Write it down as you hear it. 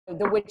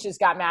the witches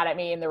got mad at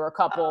me and there were a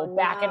couple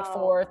back and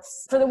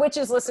forths. For the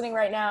witches listening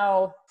right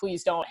now,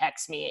 please don't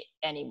hex me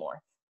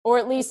anymore. Or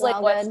at least let's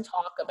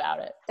talk about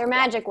it. Their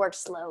magic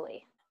works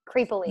slowly,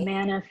 creepily.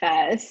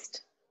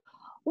 Manifest.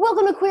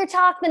 Welcome to Queer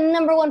Talk, the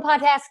 #1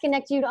 podcast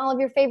connecting you to all of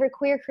your favorite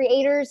queer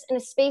creators in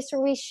a space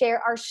where we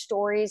share our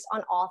stories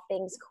on all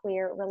things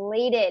queer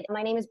related.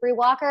 My name is Bree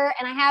Walker,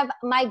 and I have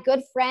my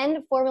good friend,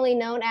 formerly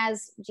known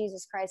as,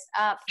 Jesus Christ,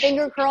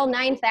 Finger Curl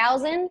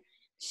 9000,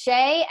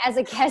 Shay, as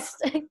a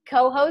guest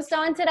co-host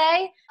on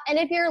today. And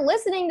if you're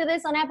listening to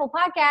this on Apple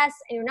Podcasts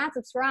and you're not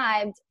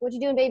subscribed, what you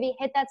doing, baby?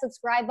 Hit that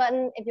subscribe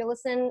button. If you're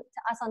listening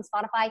to us on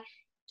Spotify,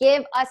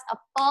 give us a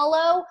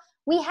follow.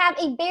 We have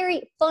a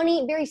very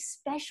funny, very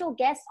special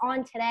guest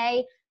on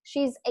today.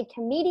 She's a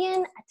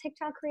comedian, a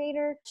TikTok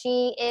creator.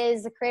 She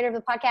is the creator of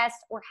the podcast,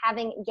 We're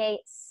Having Gay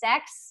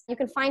Sex. You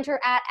can find her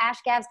at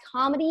Ashgav's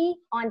Comedy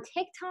on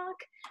TikTok.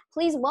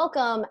 Please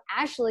welcome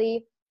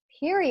Ashley,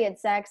 period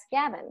sex,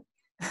 Gavin.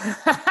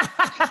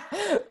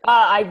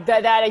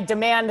 I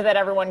demand that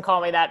everyone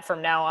call me that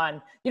from now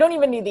on. You don't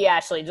even need the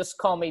Ashley, just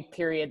call me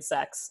period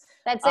sex.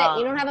 That's it.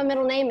 You don't have a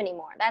middle name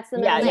anymore. That's the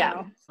middle name.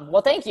 Yeah.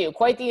 Well, thank you.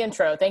 Quite the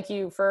intro. Thank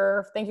you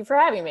for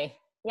having me.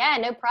 Yeah,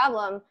 no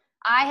problem.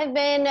 I have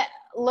been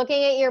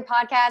looking at your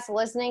podcast,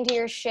 listening to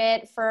your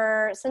shit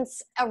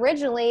since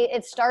originally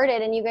it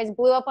started, and you guys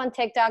blew up on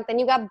TikTok. Then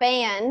you got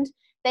banned.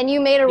 Then you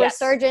made a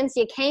resurgence.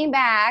 You came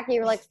back. You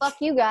were like, "Fuck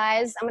you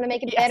guys. I'm gonna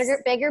make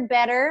it bigger,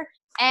 better."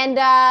 And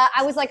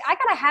I was like, I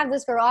gotta have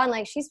this girl on.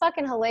 Like, she's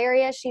fucking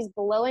hilarious. She's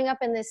blowing up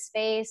in this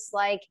space.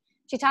 Like,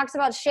 she talks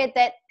about shit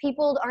that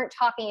people aren't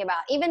talking about.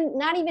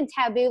 Not even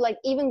taboo, like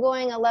even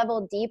going a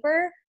level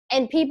deeper.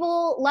 And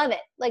people love it.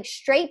 Like,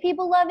 straight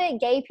people love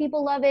it. Gay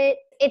people love it.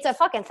 It's a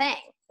fucking thing.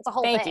 It's a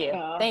whole thing.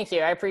 Thank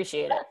you. I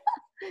appreciate it.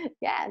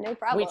 Yeah, no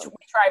problem.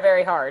 We try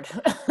very hard.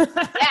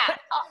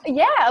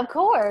 Yeah, of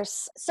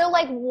course. So,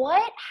 like,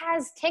 what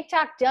has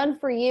TikTok done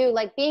for you?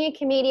 Like, being a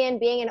comedian,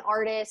 being an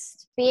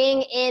artist,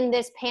 being in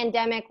this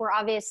pandemic where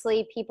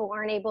obviously people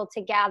aren't able to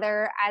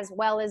gather as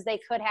well as they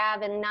could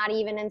have, and not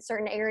even in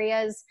certain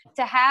areas,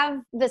 to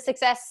have the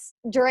success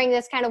during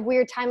this kind of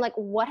weird time. Like,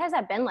 what has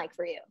that been like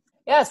for you?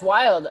 Yeah, it's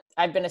wild.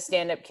 I've been a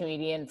stand-up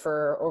comedian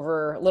for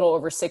a little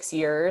over 6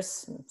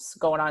 years. It's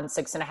going on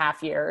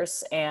 6.5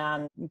 years.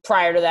 And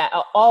prior to that,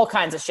 all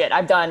kinds of shit.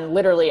 I've done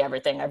literally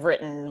everything. I've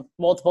written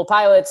multiple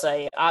pilots.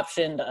 I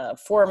optioned a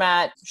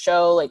format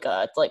show, like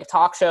a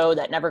talk show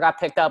that never got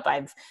picked up.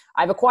 I've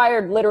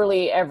acquired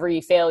literally every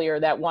failure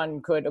that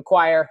one could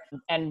acquire,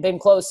 and been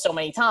closed so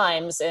many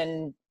times,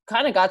 and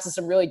kind of got to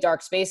some really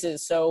dark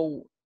spaces.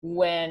 So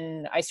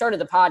when I started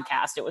the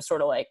podcast, it was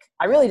sort of like,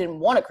 I really didn't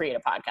want to create a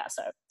podcast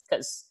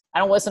because I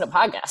don't listen to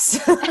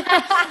podcasts.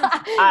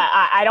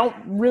 I don't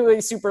really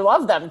super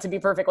love them, to be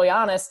perfectly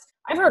honest.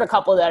 I've heard a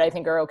couple that I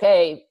think are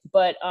okay,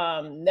 but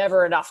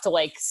never enough to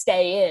like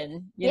stay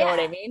in, you know what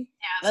I mean?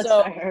 Yeah, that's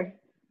fair.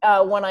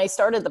 When I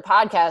started the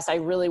podcast, I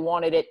really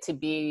wanted it to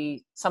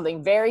be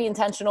something very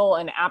intentional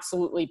and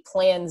absolutely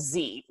plan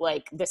Z,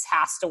 like this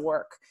has to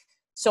work.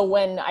 So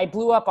when I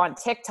blew up on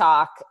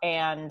TikTok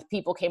and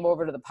people came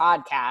over to the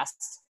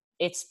podcast,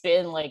 it's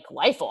been like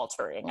life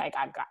altering. I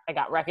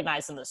got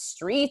recognized in the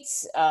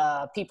streets.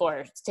 People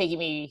are taking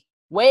me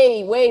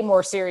way, way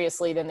more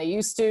seriously than they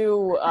used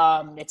to.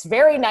 It's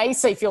very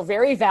nice. I feel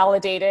very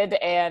validated.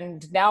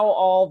 And now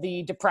all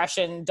the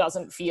depression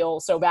doesn't feel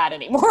so bad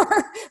anymore.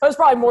 I was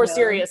probably more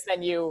serious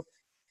than you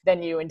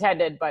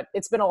intended, but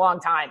it's been a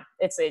long time.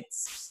 It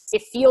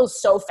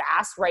feels so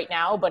fast right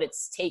now, but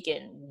it's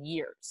taken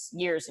years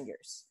and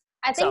years.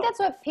 I think that's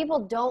what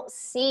people don't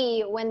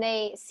see when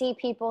they see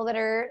people that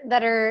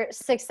are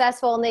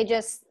successful, and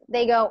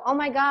they go, oh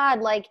my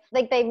God, like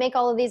they make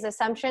all of these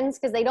assumptions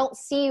because they don't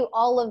see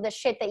all of the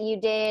shit that you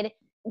did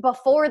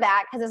before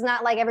that. Cause it's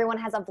not like everyone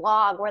has a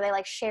vlog where they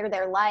like share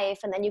their life,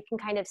 and then you can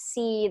kind of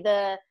see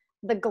the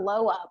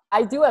glow up.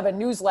 I do have a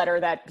newsletter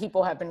that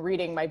people have been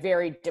reading, my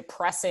very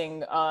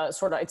depressing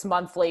it's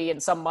monthly,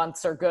 and some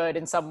months are good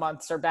and some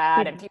months are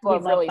bad, and people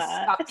have really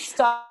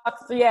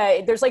stuck.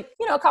 Yeah, there's like,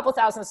 a couple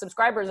thousand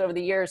subscribers over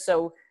the years,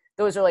 so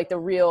those are like the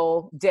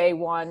real day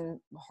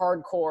one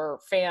hardcore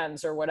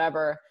fans or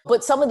whatever.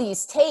 But some of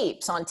these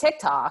tapes on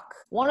TikTok,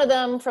 one of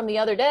them from the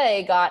other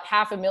day got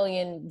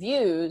 500,000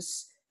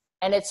 views,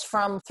 and it's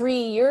from 3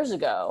 years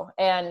ago.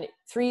 And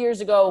 3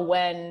 years ago,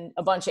 when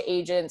a bunch of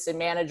agents and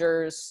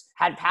managers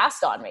had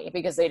passed on me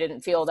because they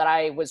didn't feel that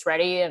I was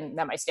ready and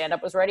that my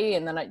stand-up was ready.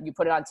 And then you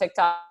put it on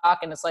TikTok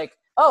and it's like,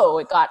 oh,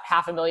 it got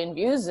 500,000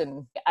 views.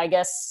 And I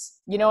guess,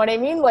 you know what I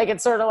mean? Like,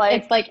 it's sort of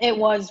like, it's like, it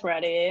was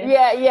ready.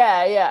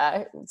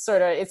 Yeah. It's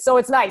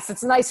nice.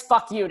 It's a nice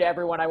fuck you to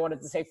everyone I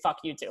wanted to say fuck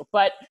you to.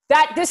 But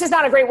this is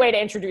not a great way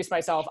to introduce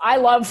myself. I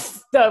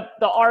love the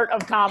art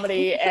of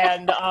comedy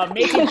and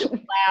making people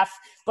laugh,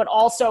 but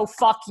also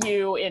fuck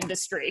you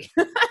industry.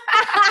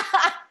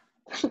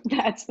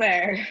 That's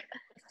fair.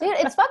 Dude,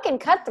 it's fucking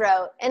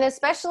cutthroat. And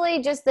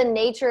especially just the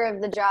nature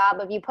of the job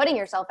of you putting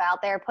yourself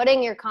out there,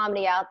 putting your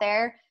comedy out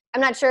there.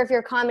 I'm not sure if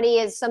your comedy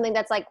is something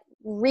that's like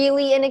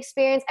really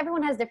inexperienced.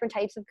 Everyone has different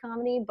types of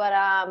comedy, but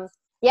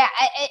Yeah,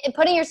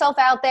 putting yourself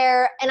out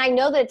there, and I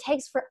know that it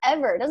takes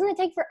forever. Doesn't it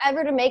take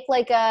forever to make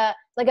like a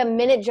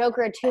minute joke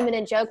or a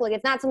 2-minute joke? Like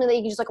it's not something that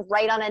you can just like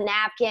write on a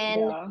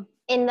napkin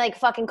and like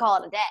fucking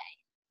call it a day.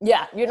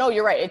 Yeah,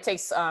 you're right. It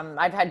takes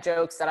I've had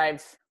jokes that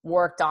I've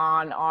worked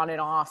on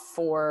and off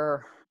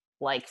for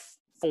like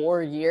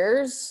 4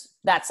 years.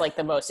 That's like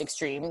the most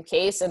extreme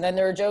case. And then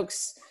there are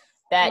jokes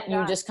that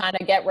you just kind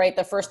of get right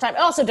the first time.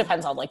 It also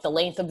depends on like the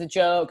length of the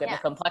joke and the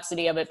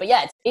complexity of it. But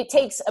yeah, it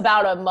takes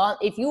about a month.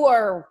 If you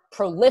are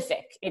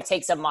prolific, it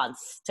takes a month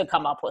to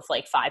come up with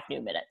like 5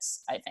 new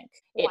minutes, I think.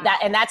 Wow.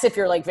 And that's if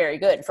you're like very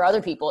good. For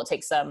other people, it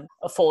takes them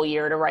a full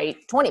year to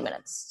write 20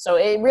 minutes. So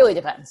it really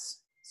depends.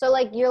 So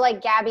like you're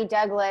like Gabby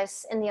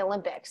Douglas in the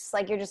Olympics.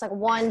 Like you're just like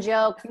one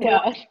joke,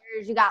 4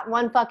 years, you got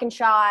one fucking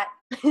shot.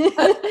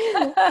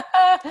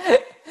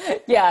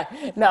 Yeah,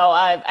 no,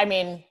 I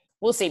mean,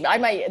 we'll see.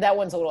 That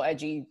one's a little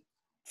edgy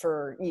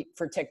for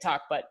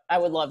TikTok, but I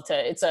would love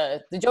to. It's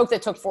the joke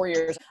that took 4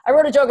 years. I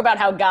wrote a joke about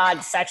how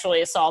God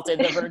sexually assaulted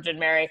the Virgin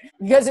Mary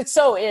because it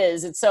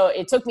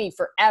took me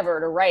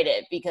forever to write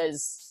it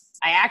because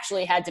I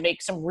actually had to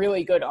make some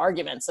really good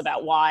arguments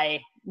about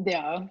why.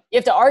 Yeah. You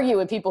have to argue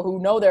with people who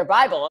know their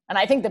Bible. And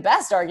I think the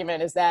best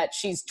argument is that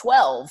she's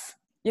 12.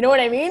 You know what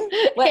I mean?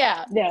 Like,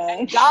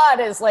 yeah. God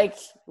is like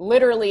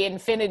literally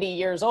infinity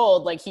years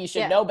old. Like he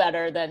should know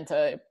better than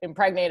to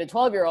impregnate a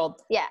 12-year-old.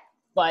 Yeah.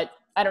 But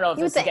I don't know if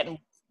this is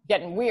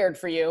getting weird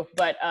for you,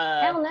 but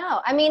hell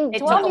no. I mean,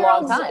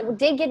 12-year-olds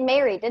did get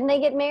married. Didn't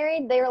they get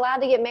married? They were allowed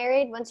to get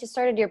married once you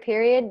started your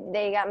period.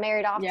 They got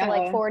married off to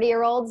like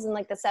 40-year-olds in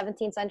like the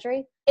 17th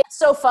century. It's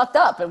so fucked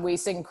up, and we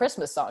sing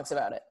Christmas songs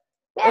about it.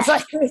 Yeah.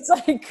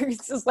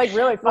 It's just like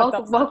really fucked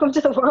up. Welcome to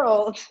the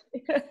world.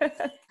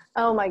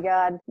 Oh my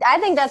God.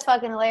 I think that's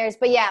fucking hilarious.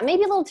 But yeah,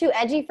 maybe a little too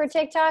edgy for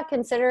TikTok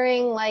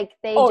considering like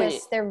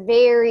they're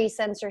very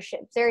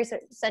censorship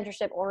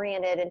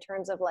oriented in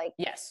terms of like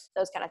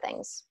those kind of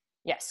things.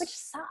 Yes. Which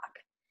suck.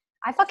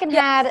 I fucking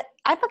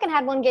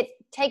had one get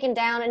taken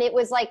down and it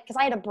was like, cause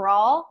I had a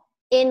bra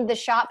in the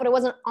shot, but it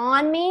wasn't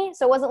on me.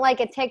 So it wasn't like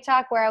a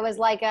TikTok where I was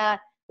like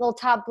a little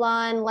top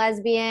blonde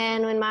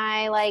lesbian when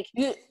my like,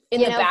 in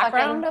the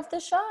background of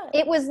the shot?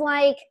 It was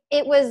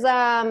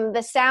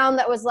the sound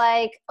that was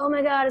like, oh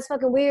my God, it's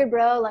fucking weird,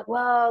 bro. Like,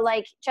 whoa,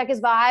 like check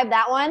his vibe,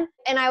 that one.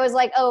 And I was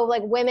like, oh,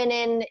 like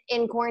women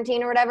in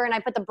quarantine or whatever. And I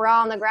put the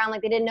bra on the ground.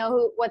 Like they didn't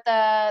know what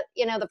the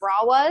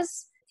bra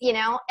was,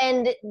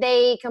 and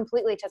they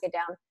completely took it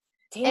down.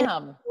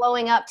 Damn. And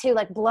blowing up too,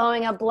 like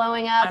blowing up.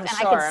 I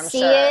could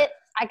see it.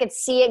 I could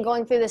see it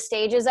going through the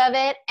stages of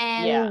it,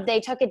 and they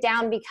took it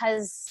down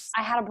because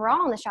I had a bra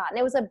on the shot, and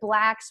it was a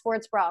black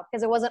sports bra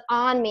because it wasn't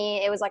on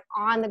me; it was like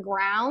on the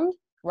ground.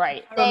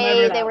 Right.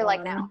 They were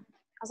like, "No."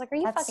 I was like, "Are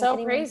you That's fucking so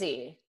kidding crazy?"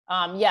 me?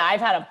 Yeah,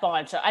 I've had a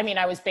bunch. I mean,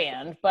 I was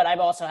banned, but I've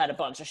also had a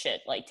bunch of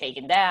shit like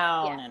taken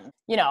down, and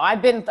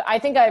I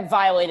think I've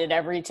violated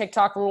every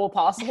TikTok rule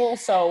possible.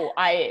 So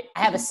I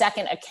have a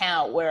second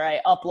account where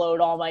I upload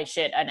all my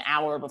shit an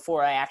hour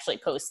before I actually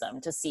post them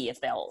to see if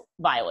they'll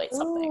violate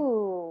something.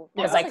 Ooh,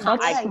 because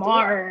that's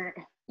smart.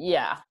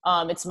 Yeah,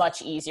 it's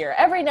much easier.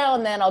 Every now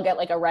and then I'll get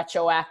like a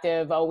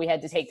retroactive, we had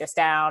to take this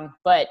down.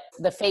 But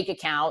the fake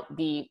account,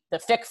 the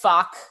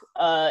fic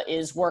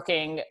is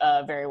working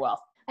very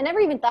well. I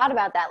never even thought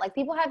about that. Like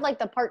people have like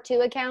the part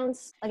 2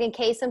 accounts, like in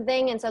case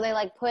something. And so they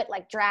like put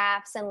like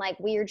drafts and like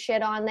weird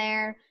shit on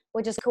there,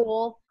 which is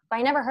cool. But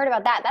I never heard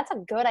about that. That's a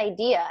good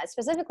idea,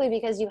 specifically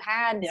because you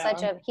had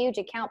such a huge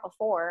account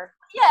before.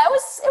 Yeah,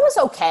 it was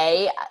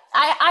okay.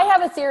 I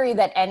have a theory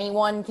that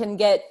anyone can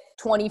get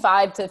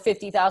 25 to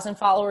 50,000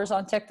 followers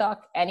on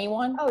TikTok.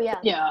 Anyone. Oh yeah.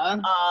 Yeah.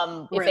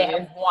 If they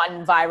have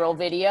one viral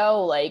video,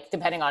 like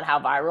depending on how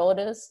viral it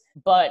is.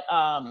 But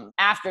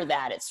after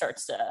that it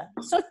starts to,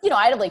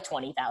 I had like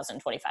 20,000,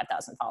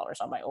 25,000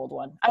 followers on my old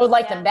one. I would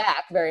like them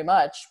back very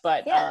much,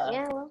 but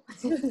well.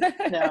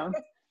 No.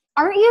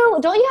 Don't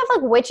you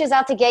have like witches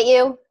out to get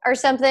you or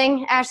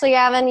something, Ashley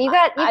Gavin? You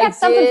got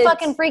something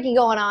fucking freaky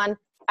going on.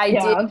 I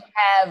did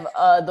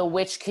have the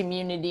witch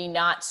community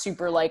not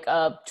super like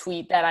a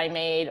tweet that I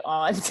made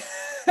on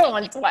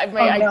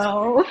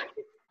no.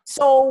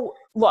 So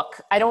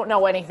look, I don't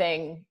know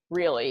anything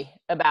really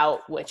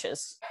about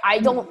witches. I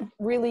don't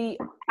really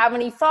have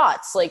any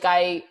thoughts. Like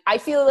I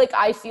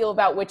feel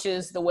about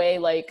witches the way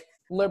like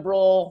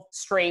liberal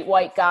straight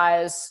white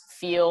guys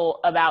feel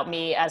about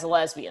me as a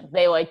lesbian.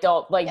 They like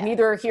don't like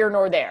neither here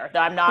nor there.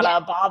 I'm not a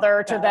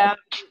bother to them.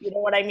 You know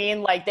what I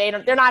mean? Like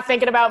they're not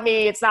thinking about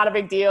me. It's not a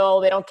big deal.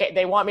 They don't care.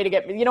 They want me to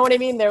get, you know what I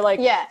mean? They're like,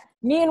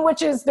 me and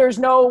witches, there's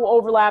no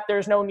overlap.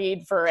 There's no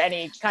need for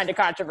any kind of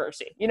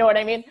controversy. You know what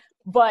I mean?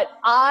 But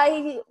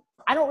I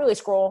don't really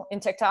scroll in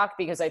TikTok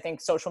because I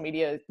think social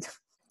media,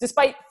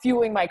 despite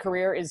fueling my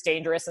career, is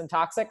dangerous and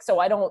toxic. So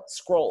I don't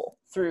scroll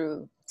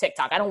through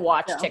TikTok. I don't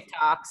watch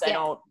TikToks. I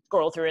don't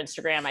scroll through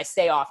Instagram. I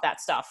stay off that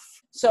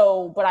stuff.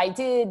 So, but I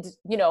did,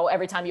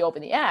 every time you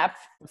open the app,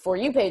 the For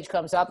You page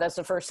comes up. That's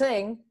the first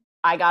thing.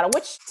 I got a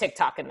witch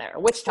TikTok in there, a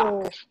witch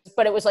talk.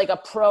 But it was like a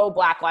pro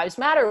Black Lives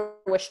Matter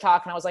witch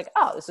talk. And I was like,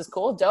 oh, this is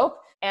cool, dope.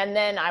 And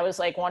then I was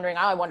like wondering,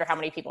 I wonder how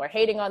many people are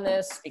hating on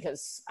this,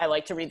 because I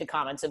like to read the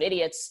comments of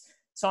idiots.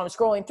 So I'm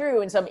scrolling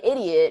through and some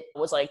idiot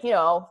was like,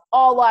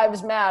 all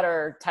lives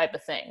matter type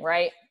of thing,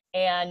 right?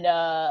 And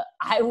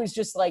I was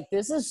just like,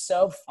 this is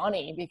so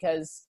funny,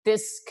 because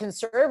this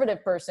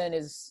conservative person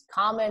is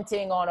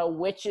commenting on a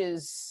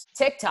witch's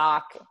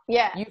TikTok.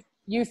 Yeah.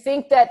 You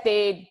think that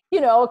a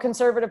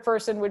conservative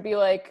person would be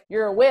like,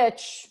 you're a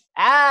witch.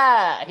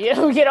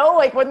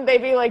 Like, wouldn't they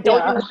be like,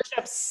 don't you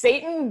worship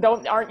Satan?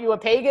 Aren't you a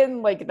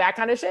pagan? Like that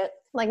kind of shit.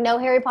 Like no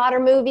Harry Potter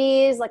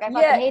movies. Like I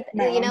fucking hate,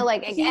 no.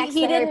 like he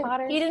Harry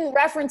Potter. He didn't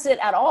reference it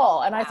at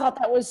all. And I thought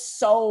that was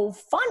so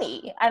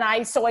funny.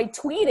 And so I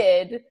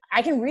tweeted,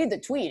 I can read the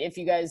tweet if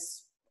you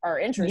guys are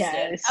interested.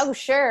 Yes. Oh,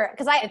 sure.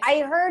 Because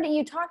I heard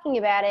you talking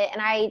about it,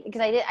 and I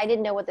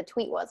didn't know what the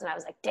tweet was, and I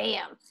was like,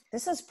 damn.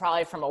 This is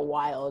probably from a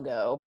while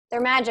ago.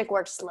 Their magic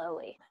works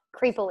slowly,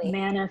 creepily.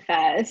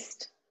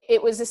 Manifest.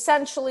 It was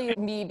essentially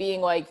me being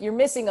like, you're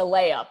missing a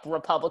layup,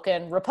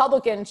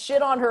 Republican,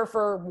 shit on her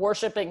for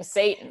worshiping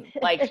Satan.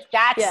 Like,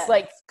 that's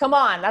like, come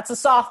on, that's a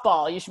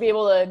softball. You should be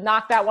able to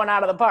knock that one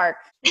out of the park.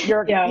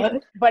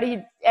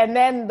 And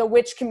then the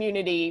witch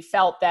community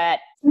felt that,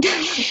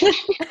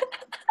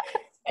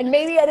 and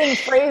maybe I didn't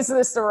phrase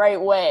this the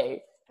right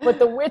way, but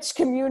the witch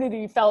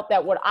community felt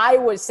that what I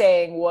was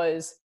saying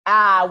was,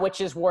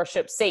 witches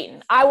worship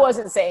Satan. I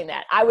wasn't saying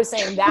that. I was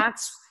saying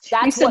that's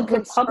what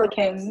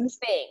Republicans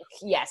think.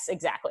 Yes,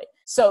 exactly.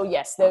 So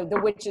yes, the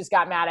witches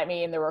got mad at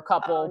me, and there were a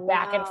couple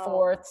back and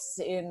forths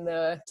in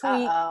the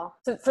tweet.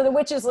 So for the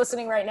witches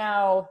listening right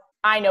now,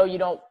 I know you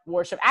don't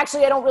worship.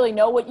 Actually, I don't really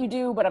know what you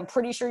do, but I'm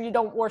pretty sure you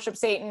don't worship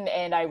Satan,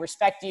 and I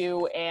respect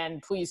you,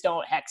 and please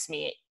don't hex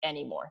me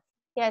anymore.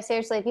 Yeah,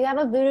 seriously, if you have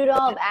a voodoo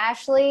doll of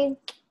Ashley,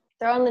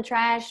 throw it in the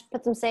trash,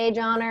 put some sage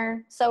on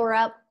her, sew her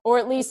up. Or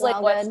at least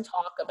let's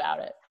talk about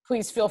it.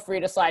 Please feel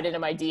free to slide into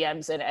my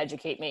DMs and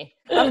educate me.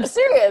 I'm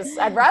serious.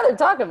 I'd rather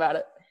talk about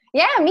it.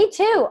 Yeah, me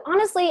too.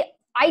 Honestly,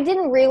 I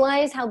didn't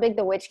realize how big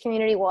the witch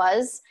community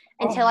was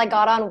until I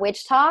got on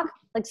Witch Talk.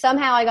 Like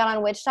somehow I got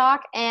on Witch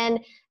Talk, and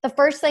the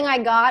first thing I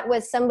got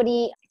was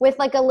somebody with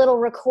like a little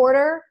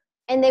recorder,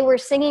 and they were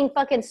singing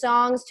fucking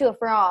songs to a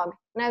frog.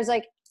 And I was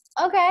like,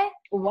 okay.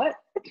 What?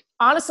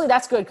 Honestly,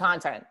 that's good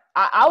content.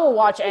 I will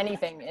watch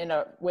anything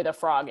with a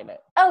frog in it.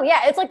 Oh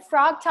yeah, it's like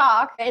Frog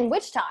Talk and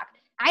Witch Talk.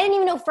 I didn't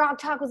even know Frog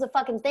Talk was a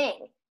fucking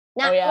thing.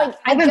 Like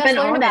I just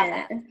learned about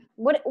that.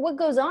 What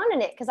goes on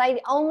in it? Because I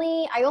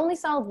only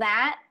saw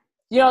that.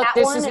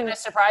 This is going to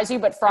surprise you,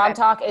 but Frog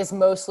Talk is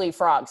mostly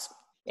frogs.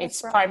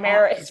 It's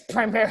primarily.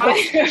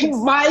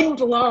 I'm mind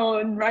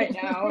blown right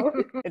now.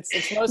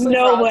 It's mostly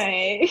no frogs.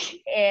 way.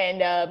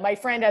 And my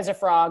friend has a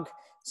frog,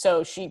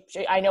 so she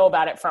I know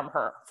about it from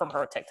her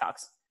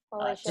TikToks.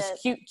 Holy shit.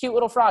 Just cute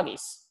little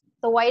froggies.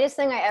 The whitest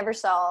thing I ever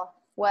saw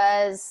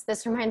was,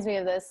 this reminds me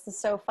of this. This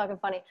is so fucking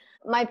funny.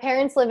 My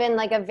parents live in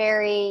like a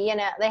very,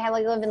 they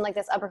live in like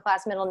this middle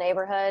class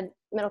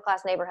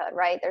neighborhood,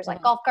 right? There's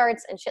like golf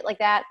carts and shit like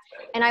that.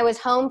 And I was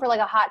home for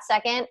like a hot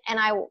second, and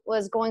I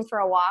was going for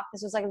a walk.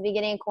 This was like the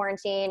beginning of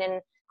quarantine,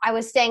 and I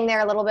was staying there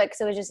a little bit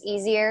because it was just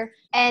easier.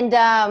 And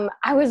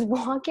I was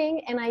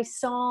walking, and I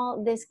saw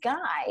this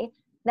guy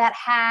that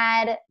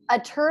had a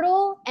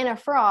turtle and a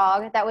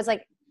frog that was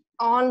like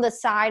on the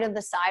side of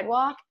the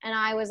sidewalk. And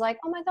I was like,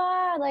 oh my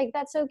God, like,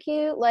 that's so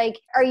cute. Like,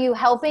 are you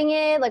helping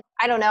it? Like,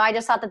 I don't know. I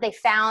just thought that they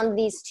found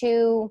these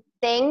two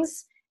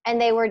things, and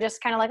they were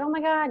just kind of like, oh my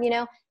God,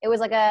 it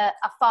was like a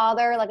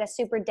father, like a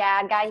super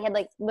dad guy. He had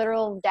like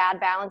literal dad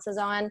balances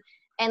on,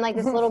 and like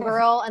this little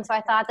girl. And so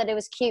I thought that it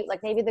was cute. Like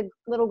maybe the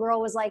little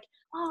girl was like,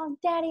 oh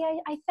daddy,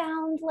 I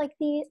found like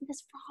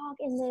this frog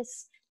and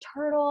this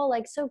turtle,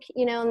 like so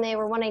cute, and they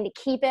were wanting to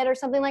keep it or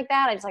something like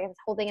that. I just like this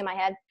whole thing in my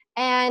head.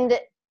 And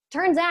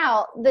turns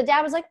out the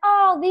dad was like,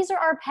 oh, these are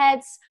our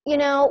pets.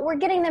 We're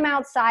getting them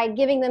outside,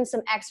 giving them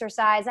some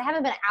exercise. They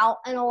haven't been out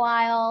in a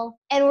while,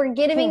 and we're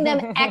giving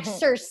them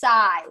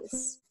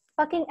exercise.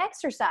 Fucking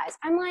exercise.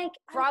 I'm like,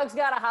 frogs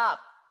gotta hop.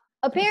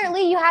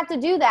 Apparently you have to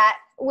do that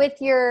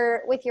with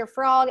your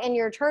frog and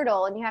your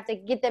turtle, and you have to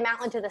get them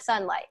out into the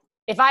sunlight.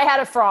 If I had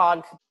a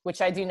frog,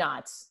 which I do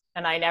not,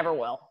 and I never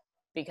will,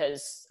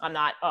 because I'm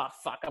not, I'm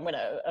going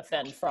to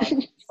offend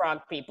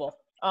frog people.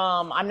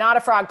 I'm not a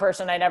frog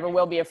person. I never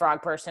will be a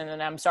frog person.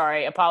 And I'm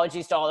sorry.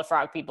 Apologies to all the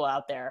frog people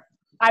out there.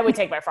 I would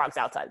take my frogs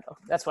outside though.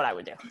 That's what I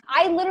would do.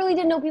 I literally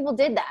didn't know people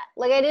did that.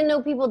 Like, I didn't know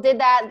people did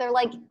that. They're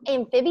like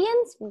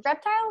amphibians,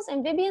 reptiles,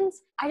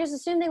 amphibians. I just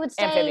assumed they would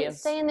stay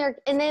in there,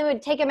 and they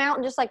would take them out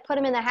and just like put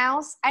them in the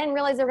house. I didn't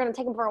realize they were going to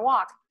take them for a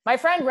walk. My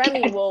friend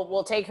Remy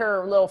will take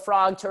her little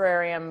frog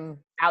terrarium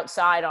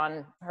outside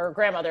on her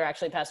grandmother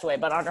actually passed away,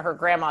 but on her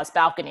grandma's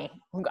balcony.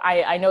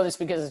 I know this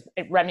because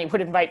Remy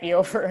would invite me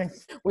over and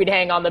we'd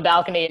hang on the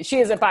balcony. She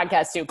has a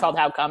podcast too called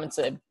How Come. It's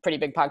a pretty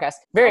big podcast,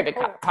 very big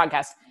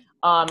podcast.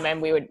 And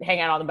we would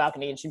hang out on the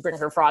balcony, and she'd bring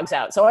her frogs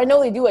out. So I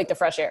know they do like the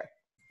fresh air.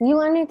 You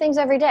learn new things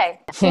every day.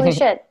 Holy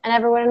shit. I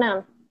never would have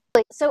known.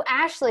 So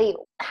Ashley,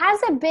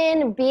 has it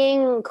been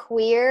being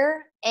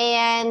queer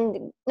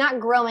and not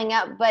growing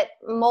up, but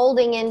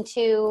molding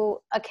into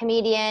a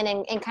comedian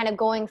and kind of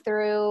going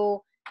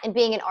through and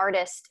being an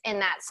artist in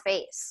that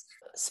space?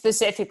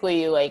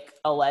 Specifically, like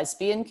a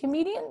lesbian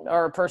comedian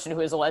or a person who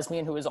is a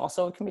lesbian who is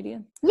also a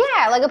comedian?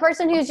 Yeah, like a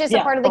person who's just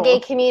a part of the gay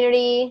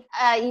community.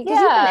 Because you've been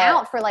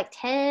out for like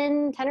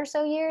 10 or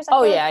so years. I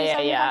feel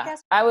like Yeah.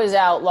 I was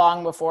out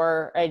long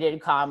before I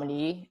did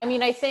comedy. I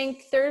mean, I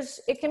think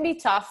it can be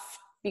tough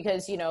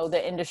because, you know,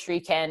 the industry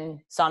can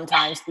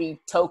sometimes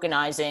be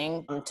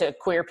tokenizing to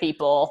queer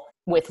people.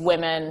 With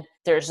women,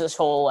 there's this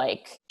whole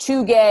like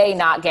too gay,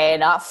 not gay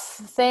enough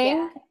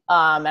thing.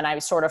 Yeah. And I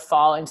sort of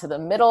fall into the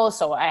middle.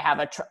 So I have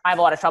a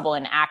lot of trouble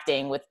in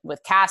acting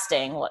with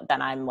casting.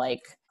 Then I'm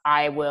like,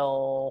 I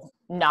will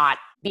not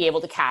be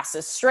able to cast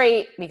as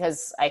straight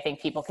because I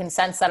think people can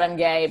sense that I'm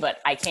gay, but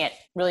I can't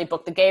really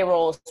book the gay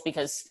roles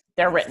because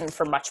they're written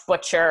for much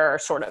butcher,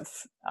 sort of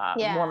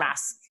more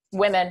masked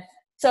women.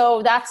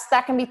 So that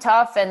can be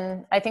tough.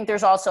 And I think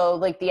there's also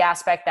like the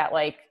aspect that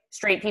like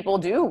straight people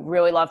do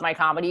really love my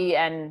comedy,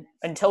 and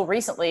until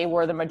recently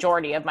were the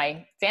majority of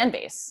my fan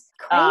base.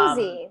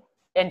 Crazy.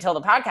 Until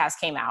the podcast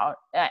came out.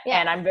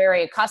 And I'm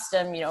very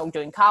accustomed, you know,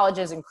 doing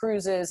colleges and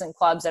cruises and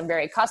clubs. I'm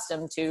very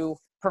accustomed to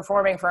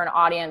performing for an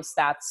audience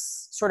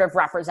that's sort of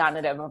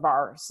representative of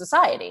our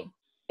society.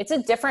 It's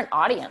a different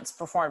audience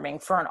performing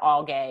for an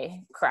all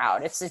gay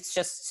crowd. It's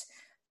just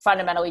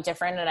fundamentally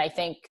different. And I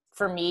think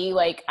for me,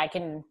 like I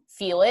can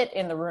feel it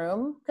in the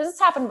room because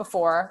it's happened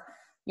before.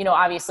 You know,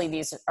 obviously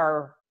these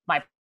are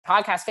my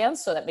podcast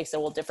fans, so that makes it a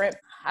little different.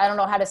 I don't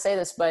know how to say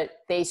this, but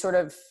they sort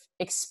of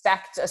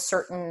expect a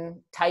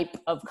certain type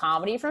of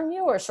comedy from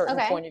you or a certain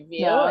point of view.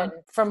 Yeah. And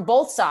from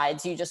both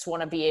sides, you just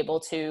want to be able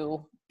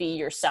to be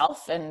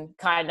yourself, and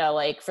kind of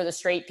like for the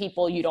straight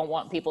people, you don't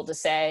want people to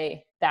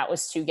say that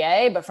was too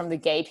gay, but from the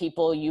gay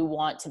people, you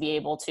want to be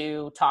able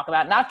to talk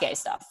about not gay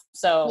stuff.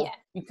 So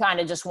you kind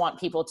of just want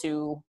people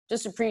to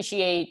just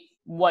appreciate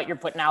what you're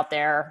putting out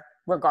there,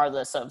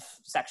 regardless of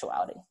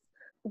sexuality.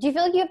 Do you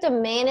feel like you have to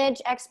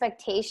manage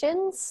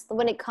expectations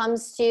when it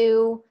comes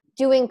to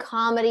doing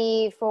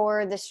comedy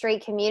for the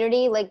straight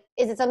community? Like,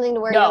 is it something to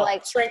where you're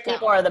like, straight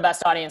people are the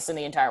best audience in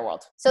the entire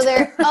world. So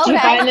they're okay. Do you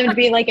find them to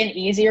be like an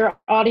easier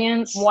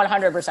audience?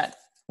 100%.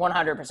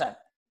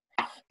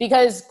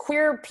 Because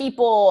queer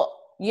people,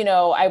 you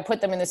know, I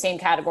put them in the same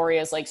category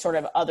as like sort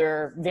of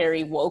other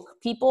very woke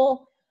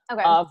people.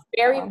 Okay.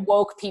 Very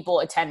woke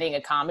people attending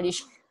a comedy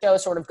show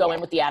sort of go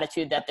in with the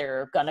attitude that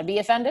they're gonna be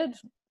offended.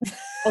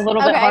 A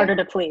little bit harder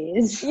to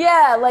please.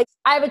 Yeah, like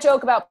I have a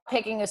joke about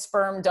picking a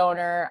sperm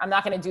donor. I'm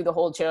not going to do the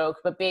whole joke,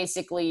 but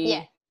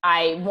basically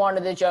one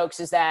of the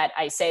jokes is that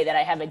I say that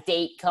I have a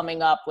date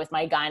coming up with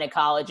my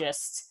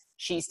gynecologist.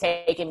 She's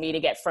taking me to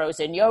get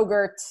frozen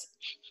yogurt.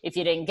 If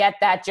you didn't get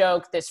that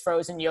joke, this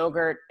frozen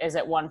yogurt is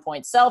at one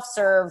point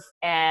self-serve,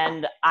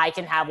 and I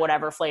can have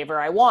whatever flavor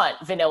I want.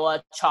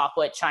 Vanilla,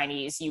 chocolate,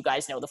 Chinese, you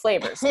guys know the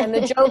flavors. And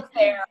the joke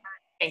there,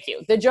 thank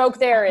you. The joke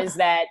there is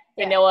that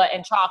vanilla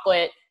and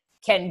chocolate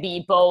can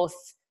be both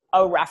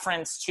a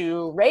reference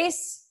to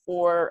race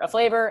or a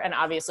flavor. And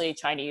obviously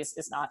Chinese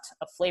is not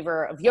a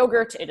flavor of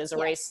yogurt. It is a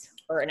race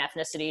or an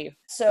ethnicity.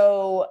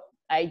 So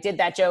I did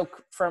that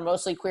joke for a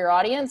mostly queer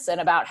audience, and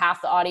about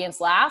half the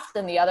audience laughed.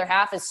 And the other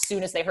half, as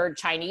soon as they heard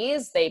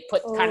Chinese, they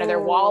put kind of their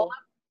wall up.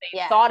 They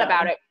thought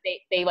about it.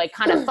 They like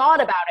kind of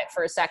thought about it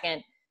for a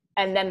second.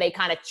 And then they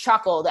kind of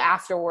chuckled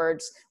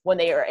afterwards when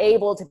they were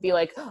able to be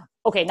like, oh,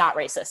 okay, not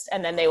racist.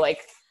 And then they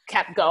like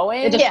kept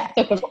going. It just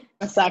took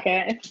a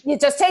second. It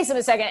just takes them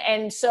a second.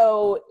 And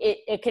so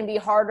it can be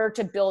harder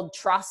to build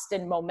trust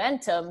and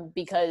momentum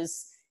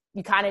because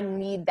you kind of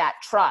need that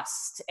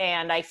trust.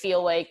 And I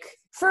feel like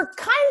for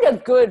kind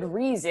of good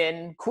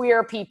reason,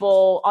 queer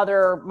people,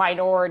 other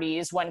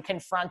minorities, when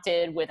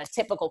confronted with a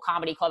typical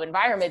comedy club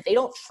environment, they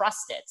don't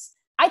trust it.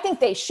 I think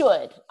they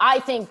should. I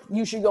think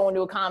you should go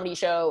into a comedy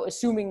show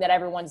assuming that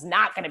everyone's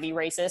not going to be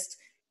racist.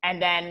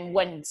 And then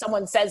when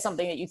someone says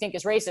something that you think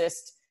is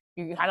racist,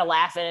 you kind of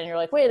laugh at it and you're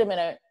like, wait a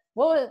minute,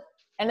 what?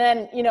 And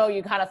then, you know,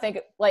 you kind of think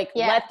like,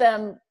 let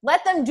them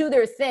do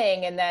their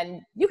thing. And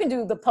then you can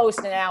do the post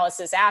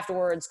analysis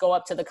afterwards, go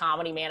up to the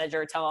comedy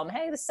manager, tell them,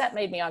 hey, the set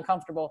made me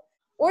uncomfortable.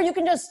 Or you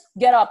can just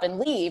get up and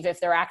leave if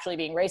they're actually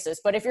being racist.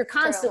 But if you're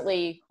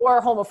constantly,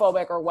 or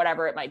homophobic or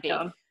whatever it might be,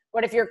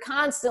 but if you're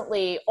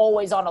constantly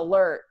always on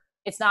alert,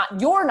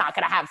 you're not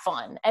going to have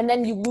fun. And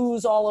then you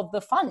lose all of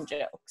the fun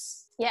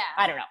jokes. Yeah.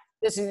 I don't know.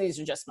 These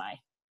are just my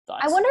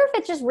thoughts. I wonder if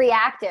it's just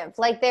reactive.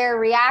 Like they're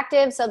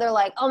reactive, so they're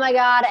like, oh my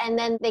God, and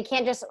then they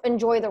can't just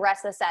enjoy the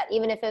rest of the set,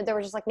 even if there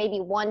was just like maybe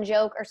one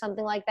joke or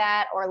something like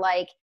that, or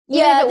like,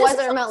 even if it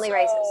wasn't remotely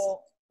racist.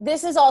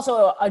 This is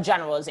also a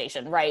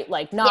generalization, right?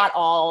 Like not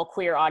all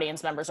queer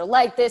audience members are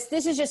like this.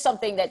 This is just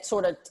something that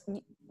sort of,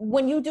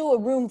 when you do a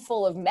room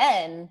full of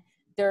men,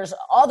 there's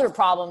other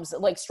problems,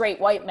 like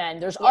straight white men,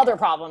 there's other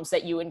problems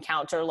that you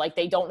encounter. Like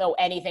they don't know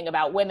anything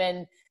about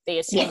women. They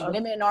assume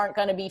women aren't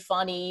going to be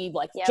funny,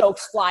 like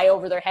jokes fly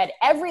over their head.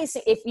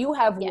 If you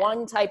have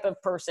one type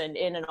of person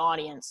in an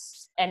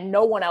audience and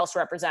no one else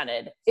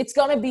represented, it's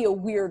going to be a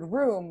weird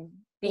room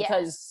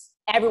because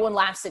everyone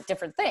laughs at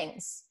different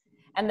things.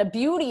 And the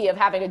beauty of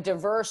having a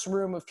diverse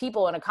room of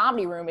people in a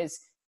comedy room is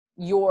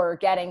you're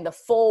getting the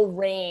full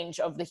range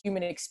of the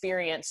human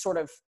experience sort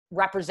of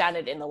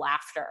represented in the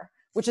laughter,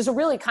 which is a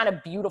really kind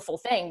of beautiful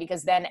thing,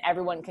 because then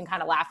everyone can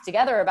kind of laugh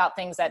together about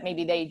things that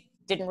maybe they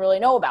didn't really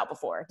know about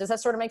before. Does that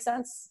sort of make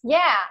sense?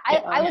 Yeah.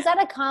 I was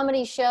at a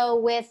comedy show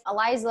with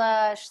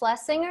Eliza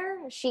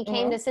Schlesinger. She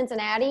came to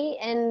Cincinnati,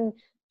 and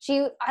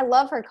I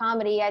love her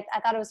comedy. I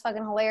thought it was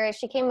fucking hilarious.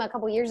 She came a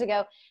couple years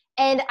ago,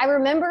 and I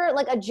remember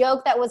like a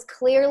joke that was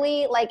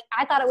clearly like,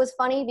 I thought it was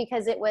funny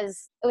because it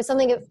was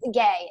something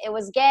gay. It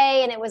was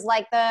gay, and it was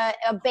like a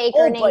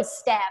baker named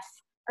Steph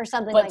or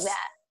something like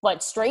that.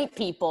 But straight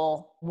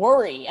people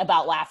worry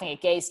about laughing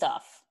at gay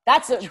stuff.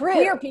 That's True.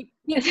 Queer people.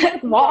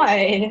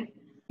 Why?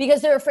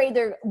 Because they're afraid,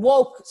 they're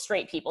woke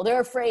straight people.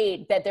 They're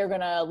afraid that they're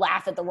going to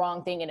laugh at the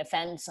wrong thing and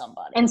offend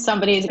somebody. And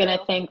somebody's going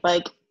to think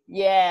like,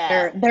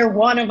 yeah, they're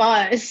one of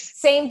us.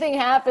 Same thing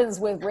happens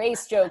with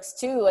race jokes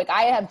too. Like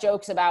I have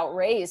jokes about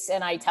race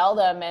and I tell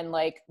them, and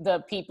like the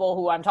people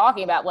who I'm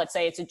talking about, let's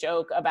say it's a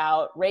joke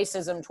about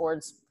racism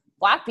towards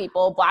black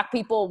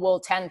people will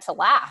tend to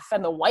laugh,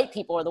 and the white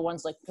people are the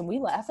ones like, can we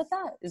laugh at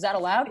that? Is that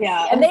allowed?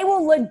 Yeah. And they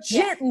will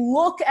legit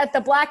look at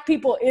the black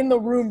people in the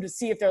room to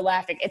see if they're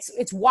laughing.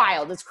 It's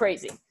wild. It's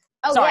crazy.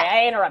 Oh, sorry, yeah.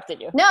 I interrupted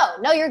you.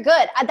 No, you're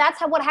good.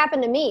 That's what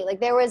happened to me. Like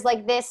there was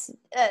like this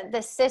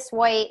cis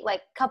white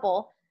like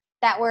couple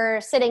that were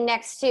sitting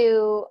next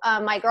to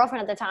my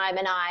girlfriend at the time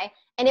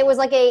and it was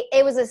like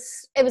it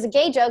was a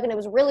gay joke, and it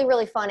was really,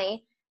 really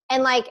funny.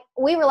 And like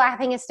we were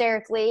laughing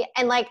hysterically,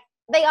 and like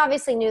they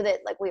obviously knew that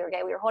like we were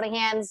gay. We were holding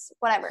hands,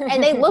 whatever.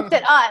 And they looked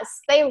at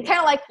us. They were kind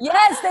of like,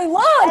 yes, they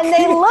looked. And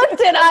they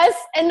looked at us,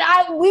 and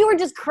we were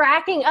just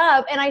cracking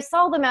up. And I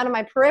saw them out of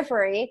my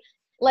periphery,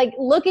 like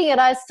looking at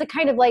us to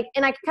kind of like,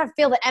 and I could kind of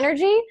feel the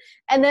energy.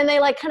 And then they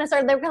like kind of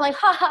started, they were kind of like,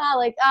 ha ha,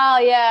 like, oh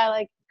yeah,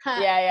 like, huh,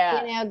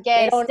 yeah. You know,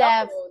 gay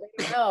stuff.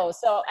 No.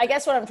 So I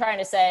guess what I'm trying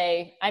to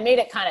say, I made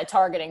it kind of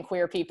targeting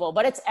queer people,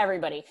 but it's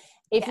everybody.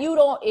 If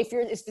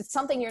it's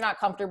something you're not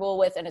comfortable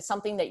with and it's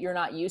something that you're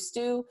not used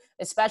to,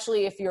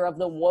 especially if you're of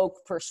the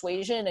woke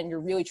persuasion and you're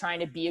really trying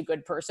to be a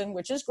good person,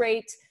 which is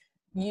great,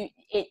 you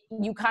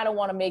kind of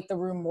want to make the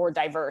room more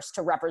diverse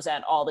to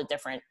represent all the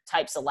different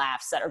types of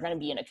laughs that are going to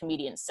be in a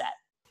comedian's set.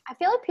 I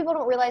feel like people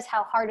don't realize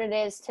how hard it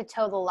is to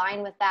toe the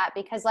line with that,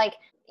 because like,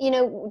 you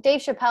know, Dave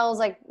Chappelle's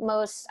like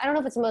I don't know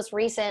if it's the most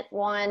recent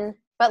one,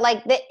 but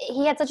like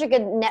he had such a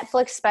good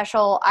Netflix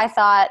special.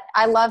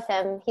 I love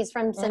him. He's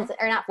from Cincinnati,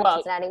 or not from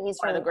Cincinnati. He's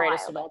one from of the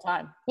greatest Ohio. of all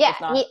time. Yeah,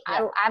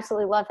 I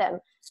absolutely love him.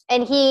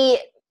 And he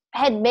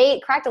had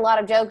cracked a lot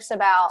of jokes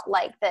about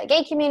like the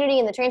gay community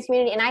and the trans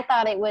community, and I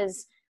thought it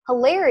was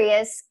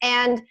hilarious.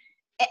 And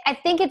I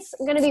think it's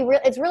going to be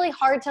it's really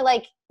hard to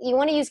like, you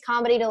want to use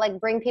comedy to like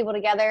bring people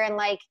together and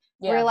like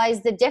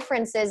realize the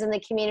differences in the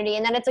community,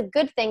 and then it's a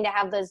good thing to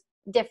have those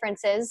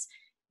differences.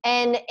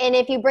 And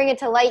if you bring it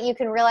to light, you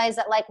can realize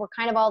that like we're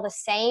kind of all the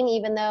same,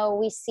 even though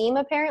we seem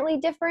apparently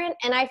different.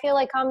 And I feel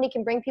like comedy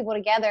can bring people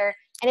together,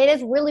 and it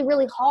is really,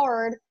 really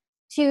hard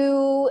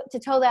to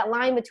toe that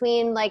line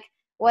between like,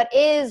 what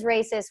is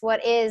racist?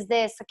 What is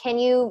this? Can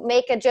you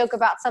make a joke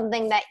about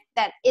something that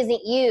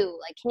isn't you?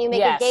 Like, can you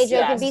make a gay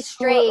joke and be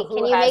straight? Who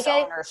can you has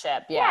make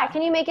ownership?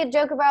 can you make a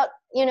joke about,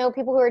 you know,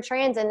 people who are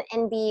trans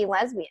and be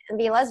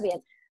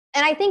lesbian?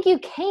 And I think you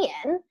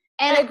can.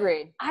 And I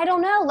agree. I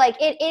don't know. Like,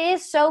 it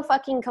is so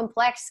fucking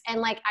complex.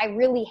 And like, I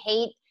really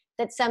hate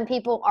that some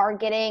people,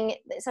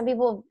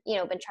 you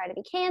know, been trying to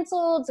be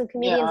canceled, some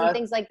comedians and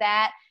things like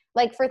that.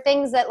 Like for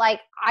things that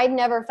like I've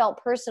never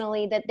felt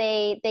personally that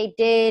they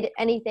did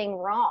anything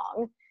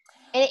wrong.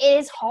 And it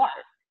is hard.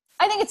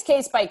 I think it's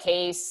case by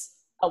case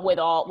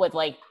with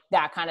like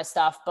that kind of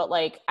stuff. But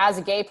like as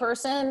a gay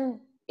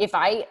person,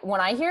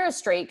 when I hear a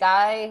straight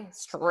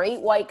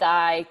white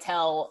guy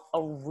tell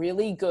a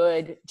really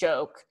good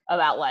joke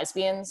about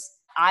lesbians,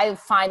 I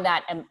find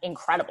that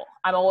incredible.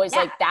 I'm always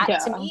like that. Yeah.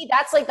 To me,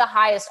 that's like the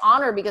highest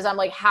honor, because I'm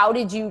like, how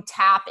did you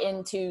tap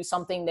into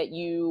something that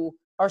you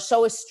are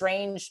so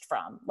estranged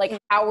from? Like,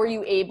 how were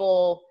you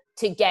able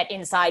to get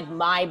inside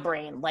my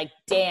brain? Like,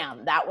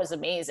 damn, that was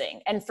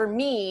amazing. And for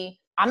me,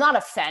 I'm not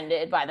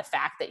offended by the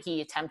fact that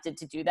he attempted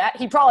to do that.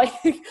 He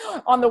probably,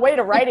 on the way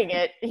to writing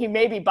it, he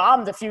maybe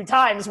bombed a few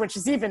times, which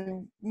is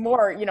even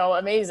more, you know,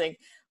 amazing.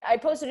 I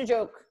posted a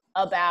joke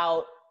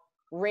about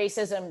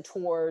racism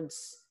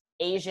towards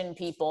Asian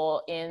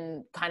people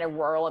in kind of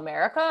rural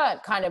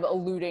America, kind of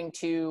alluding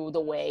to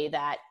the way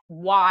that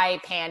why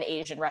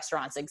Pan-Asian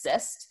restaurants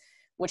exist,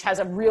 which has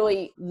a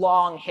really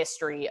long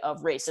history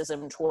of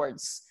racism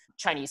towards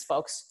Chinese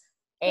folks.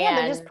 And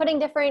they're just putting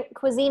different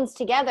cuisines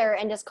together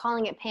and just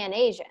calling it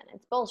Pan-Asian.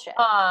 It's bullshit.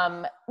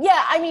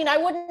 Yeah, I mean, I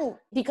wouldn't,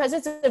 because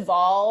it's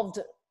evolved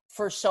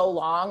for so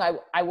long,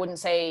 I wouldn't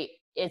say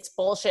it's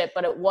bullshit,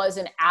 but it was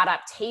an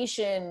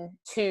adaptation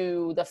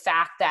to the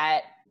fact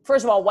that,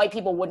 first of all, white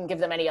people wouldn't give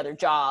them any other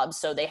jobs,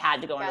 so they had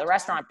to go into the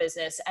restaurant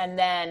business. And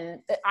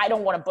then I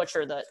don't want to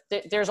butcher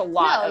there's a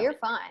lot of you're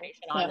fine.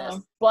 On this.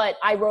 But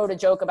I wrote a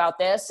joke about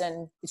this,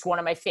 and it's one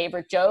of my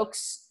favorite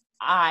jokes.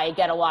 I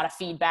get a lot of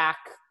feedback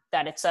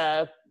that it's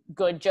a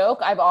good joke.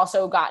 I've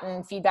also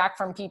gotten feedback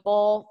from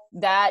people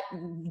that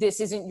this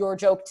isn't your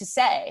joke to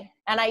say.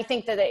 And I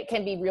think that it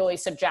can be really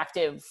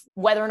subjective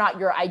whether or not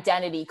your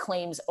identity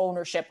claims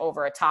ownership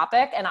over a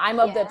topic. And I'm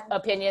of the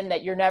opinion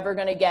that you're never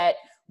going to get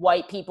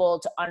white people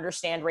to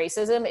understand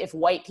racism if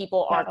white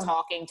people aren't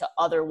talking to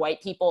other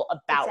white people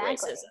about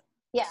racism.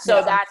 Yeah.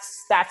 So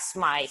that's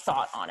my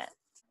thought on it.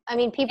 I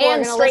mean, people are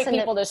going to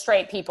listen to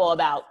straight people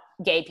about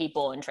gay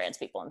people and trans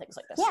people and things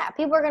like this. Yeah,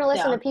 people are going to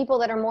listen to people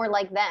that are more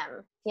like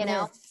them, you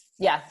know?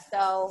 Yeah.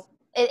 So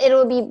it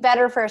will be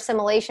better for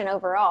assimilation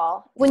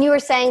overall. When you were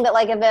saying that,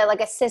 like, if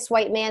a cis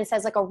white man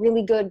says like a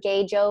really good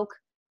gay joke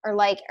or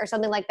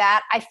something like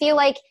that, I feel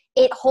like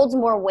it holds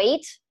more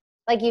weight,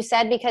 like you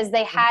said, because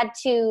they had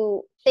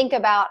to think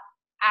about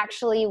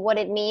actually what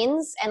it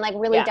means and like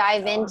really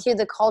dive into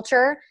the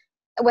culture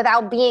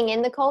without being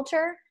in the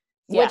culture.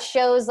 Which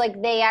shows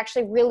like they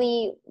actually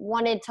really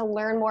wanted to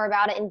learn more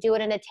about it and do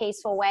it in a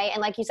tasteful way. And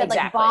like you said,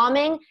 like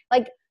bombing,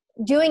 like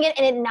doing it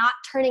and it not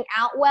turning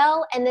out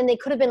well. And then they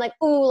could have been like,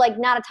 ooh, like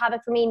not a topic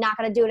for me, not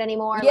going to do it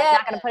anymore. Like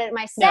not going to put it in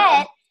my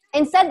set.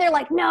 Instead, they're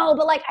like, no,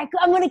 but like,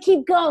 I'm going to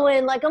keep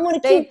going. Like, I'm going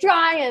to keep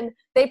trying.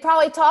 They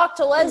probably talked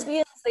to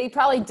lesbians. They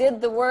probably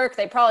did the work.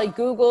 They probably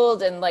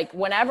Googled. And like,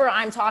 whenever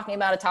I'm talking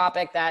about a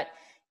topic that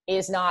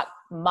is not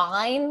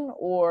mine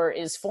or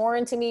is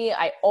foreign to me,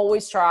 I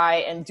always try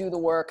and do the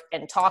work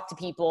and talk to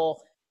people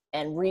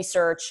and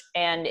research.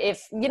 And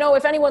if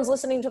anyone's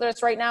listening to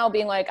this right now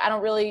being like, I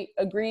don't really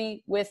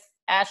agree with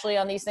Ashley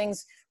on these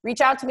things, reach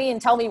out to me and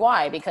tell me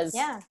why, because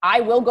I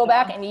will go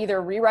back and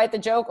either rewrite the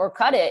joke or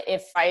cut it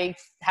if I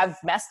have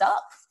messed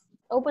up.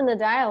 Open the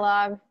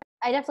dialogue.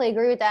 I definitely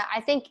agree with that.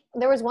 I think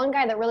there was one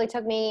guy that really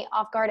took me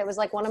off guard. It was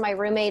like one of my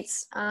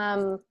roommates,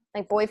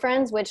 like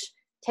boyfriends, which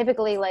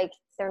typically like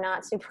they're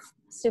not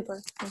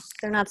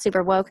they're not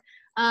super woke.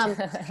 Trying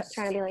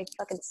to be like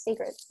fucking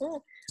secret.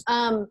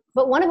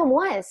 But one of them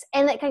was,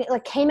 and it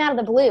like came out of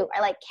the blue.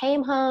 I like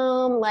came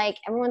home, like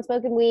everyone's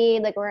smoking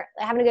weed, like we're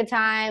having a good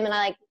time. And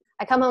I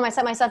come home, I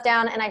set myself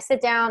down and I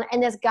sit down,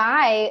 and this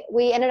guy,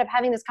 we ended up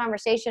having this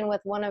conversation with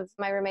one of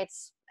my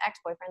roommate's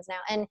ex-boyfriends now.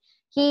 And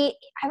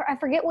I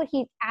forget what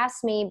he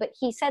asked me, but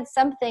he said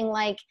something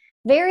like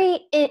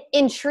very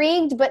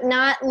intrigued, but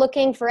not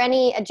looking for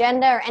any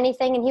agenda or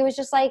anything. And he was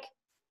just like,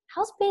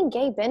 how's being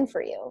gay been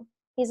for you?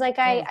 He's like,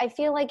 I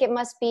feel like it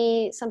must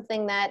be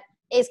something that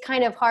is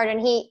kind of hard.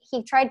 And he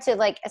tried to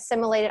like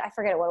assimilate it. I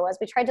forget what it was.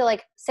 We tried to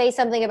like say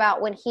something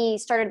about when he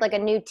started like a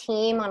new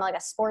team on like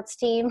a sports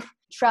team,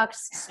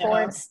 trucks,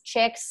 sports,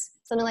 chicks,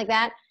 something like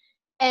that.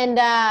 And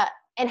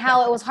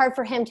how it was hard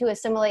for him to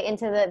assimilate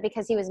into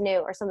because he was new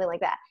or something like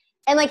that.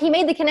 And like he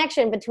made the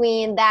connection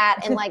between that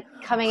and like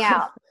coming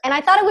out. And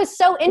I thought it was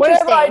so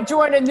interesting. Whenever I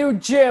join a new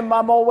gym,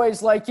 I'm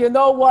always like, you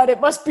know what?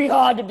 It must be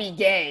hard to be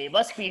gay. It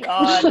must be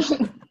hard.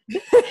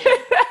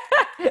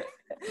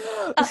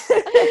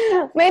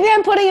 Maybe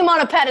I'm putting him on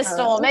a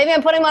pedestal. Maybe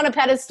I'm putting him on a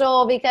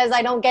pedestal because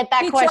I don't get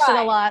that question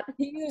a lot.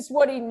 He used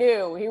what he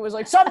knew. He was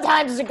like,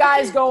 sometimes the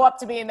guys go up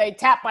to me and they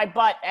tap my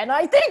butt and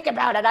I think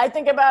about it.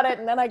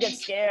 And then I get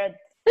scared.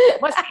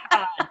 It must be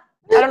hard.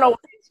 I don't know.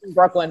 From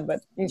Brooklyn,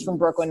 but he's from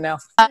Brooklyn now.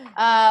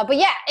 But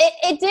yeah,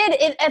 it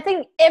did. I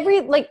think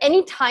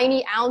any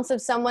tiny ounce of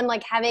someone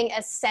like having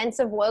a sense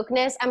of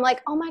wokeness, I'm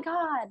like, oh my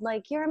God,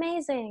 like you're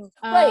amazing.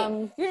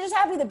 Right. You're just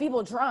happy that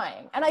people are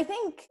trying. And I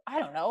think, I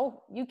don't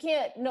know, you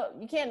can't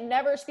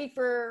never speak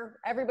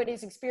for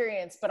everybody's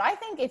experience, but I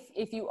think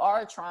if you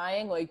are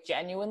trying like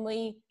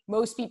genuinely,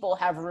 most people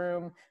have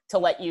room to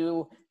let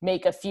you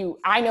make a few.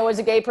 I know as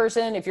a gay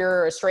person, if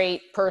you're a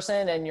straight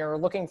person and you're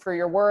looking for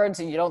your words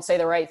and you don't say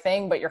the right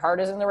thing, but your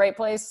heart is in the right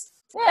place,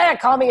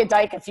 call me a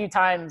dyke a few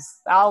times.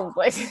 You'll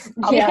let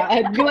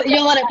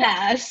it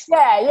pass.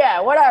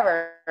 Yeah,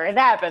 whatever. It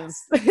happens.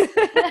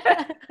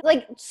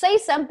 Like say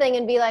something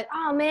and be like,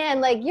 oh man,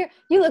 like you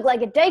look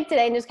like a dyke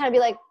today, and just kind of be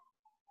like,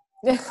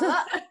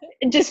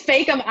 just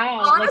fake them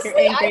out. Honestly,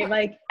 like you're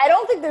angry. I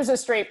don't think there's a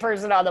straight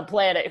person on the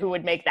planet who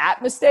would make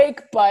that mistake,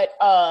 but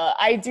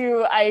I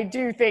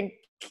do think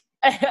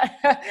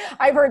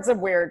I've heard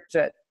some weird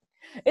shit.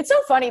 It's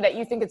so funny that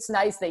you think it's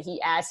nice that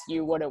he asked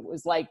you what it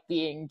was like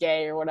being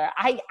gay or whatever.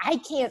 I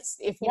can't.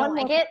 If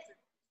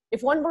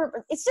one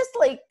were, it's just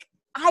like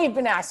I have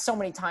been asked so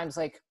many times,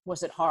 like,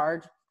 was it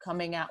hard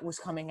coming out? Was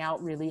coming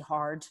out really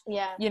hard?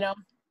 Yeah,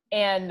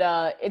 And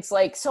it's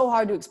like so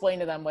hard to explain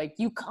to them, like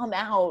you come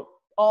out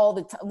all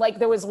the time. Like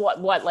there was what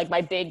like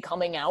my big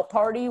coming out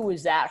party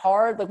was that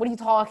hard? Like what are you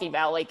talking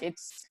about? Like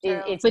it's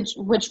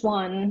which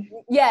one?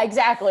 Yeah,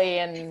 exactly.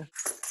 And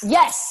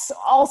yes,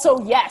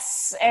 also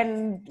yes.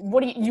 And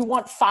what do you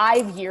want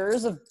 5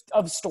 years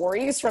of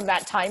stories from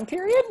that time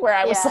period where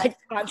I was like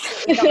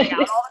constantly coming out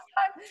all the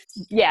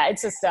time? Yeah,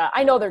 it's just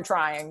I know they're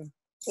trying.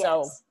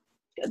 So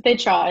they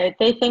try.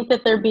 They think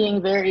that they're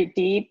being very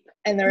deep.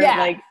 And they're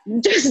like,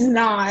 just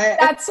not.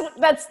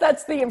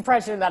 That's the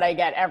impression that I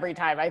get every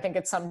time. I think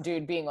it's some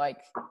dude being like,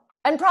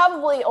 and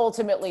probably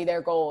ultimately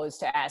their goal is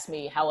to ask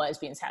me how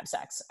lesbians have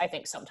sex. I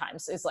think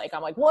sometimes it's like,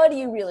 I'm like, what do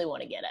you really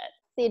want to get at?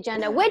 the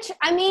agenda, which,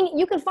 I mean,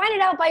 you can find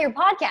it out by your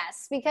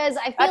podcasts, because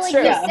I feel That's like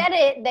true. you said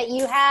it, that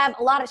you have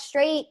a lot of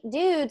straight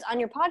dudes on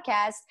your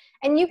podcast,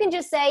 and you can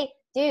just say,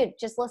 dude,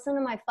 just listen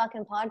to my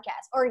fucking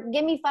podcast, or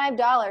give me $5.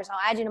 I'll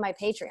add you to my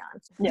Patreon.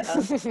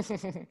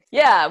 Yeah.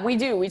 Yeah, we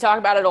do. We talk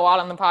about it a lot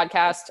on the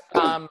podcast.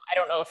 I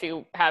don't know if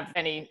you have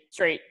any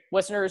straight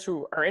listeners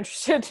who are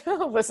interested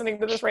listening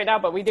to this right now,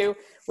 but we do.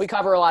 We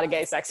cover a lot of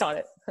gay sex on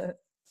it.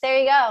 There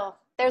you go.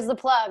 There's the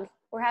plug.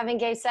 We're having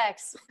gay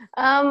sex.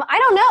 I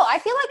don't know. I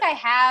feel like I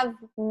have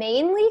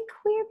mainly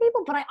queer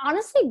people, but I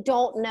honestly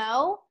don't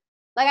know.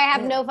 Like, I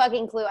have no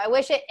fucking clue. I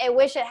wish it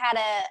had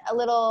a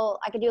little,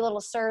 I could do a little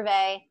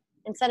survey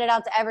and send it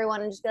out to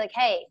everyone and just be like,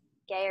 hey,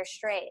 gay or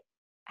straight.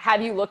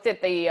 Have you looked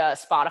at the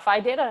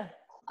Spotify data?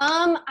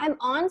 I'm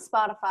on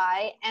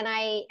Spotify and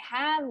I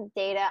have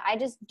data. I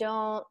just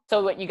don't.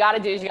 So what you got to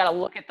do is you got to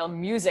look at the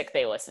music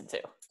they listen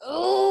to.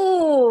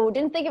 Ooh,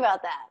 didn't think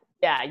about that.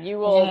 Yeah, you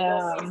will.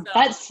 Yeah,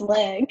 that's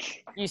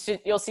slick.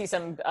 You'll see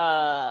some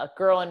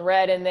Girl in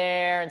Red in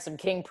there and some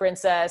King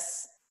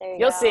Princess. There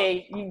You'll go.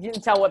 see. You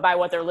can tell by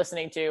what they're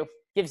listening to.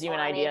 Gives you an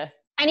idea.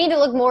 I need to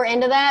look more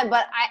into that,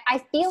 but I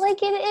feel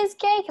like it is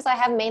gay because I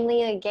have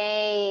mainly a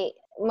gay,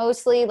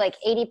 mostly like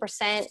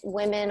 80%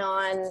 women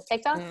on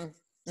TikTok. Mm-hmm.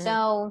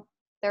 So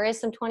there is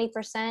some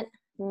 20%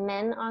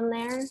 men on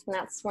there, and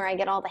that's where I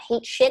get all the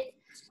hate shit.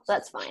 So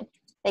that's fine.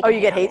 Oh, you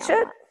get hate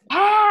shit?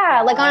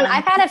 Yeah, like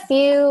I've had a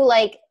few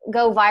like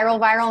go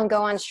viral and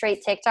go on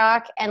straight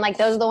TikTok, and like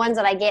those are the ones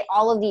that I get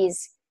all of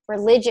these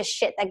religious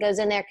shit that goes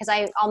in there because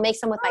I'll make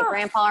some with my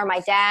grandpa or my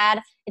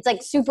dad. It's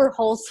like super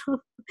wholesome.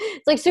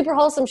 It's like super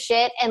wholesome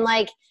shit, and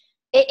like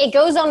it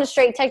goes on to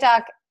straight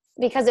TikTok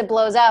because it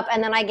blows up,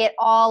 and then I get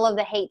all of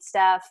the hate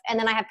stuff, and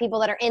then I have people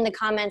that are in the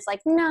comments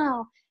like,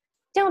 no,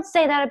 don't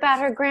say that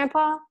about her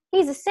grandpa.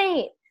 He's a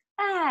saint.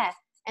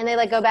 And they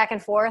like go back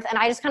and forth, and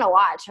I just kind of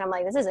watch, and I'm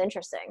like, this is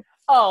interesting.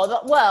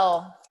 Oh,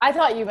 well, I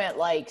thought you meant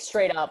like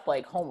straight up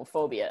like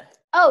homophobia.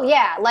 Oh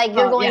yeah, like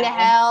you're going to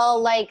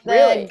hell, like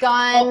the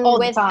gun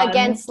with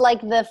against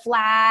like the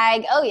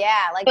flag. Oh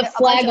yeah, like the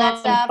flag on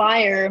stuff.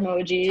 Fire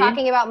emoji.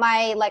 Talking about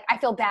my like, I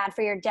feel bad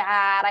for your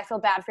dad. I feel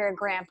bad for your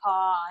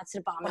grandpa. It's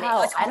an abomination. Wow,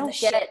 like, I don't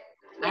get it.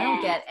 Yeah. I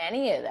don't get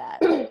any of that.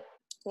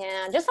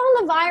 Yeah, just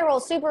on the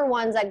viral super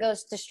ones that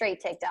goes to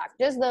straight TikTok.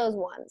 Just those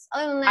ones.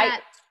 Other than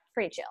that,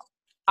 pretty chill.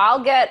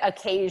 I'll get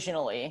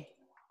occasionally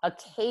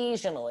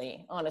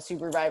on a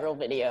super viral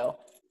video.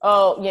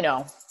 Oh, you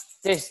know,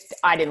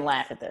 I didn't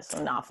laugh at this.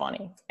 I'm not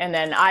funny. And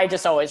then I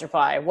just always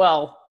reply,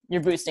 well,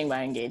 you're boosting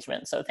my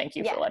engagement. So thank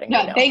you for letting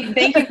me know.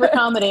 Thank you for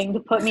commenting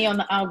to put me on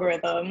the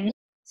algorithm.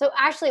 So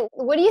Ashley,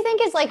 what do you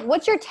think is like,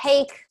 what's your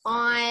take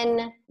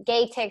on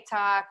gay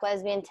TikTok,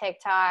 lesbian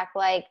TikTok,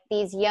 like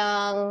these the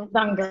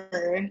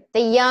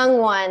young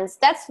ones?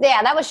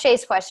 That was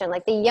Shay's question.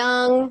 Like the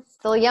young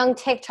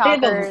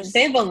TikTokers.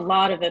 They have a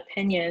lot of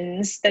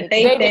opinions that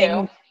they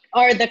think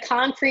are the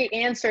concrete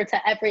answer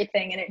to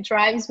everything, and it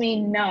drives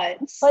me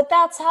nuts. But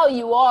that's how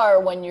you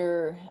are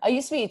I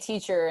used to be a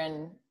teacher,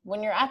 and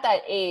when you're at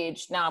that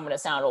age, now I'm going to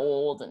sound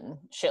old and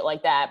shit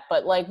like that,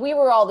 but like we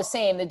were all the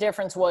same. The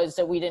difference was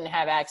that we didn't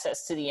have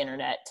access to the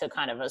internet to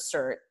kind of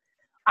assert,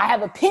 I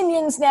have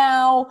opinions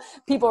now.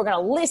 People are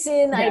going to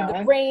listen. Yeah. I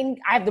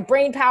have the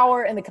brain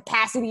power and the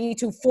capacity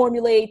to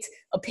formulate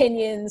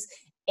opinions.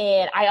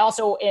 And I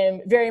also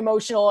am very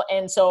emotional,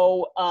 and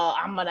so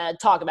I'm going to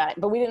talk about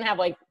it. But we didn't have,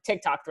 like,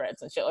 TikTok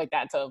threads and shit like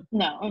that to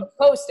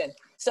post in.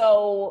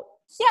 So,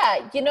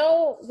 yeah, you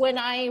know, when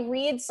I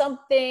read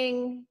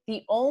something,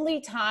 the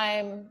only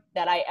time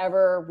that I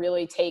ever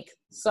really take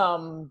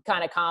some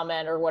kind of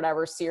comment or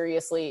whatever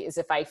seriously is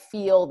if I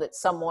feel that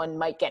someone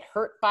might get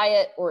hurt by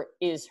it or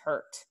is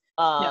hurt.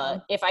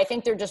 If I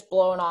think they're just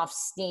blowing off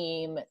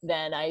steam,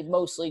 then I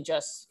mostly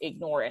just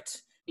ignore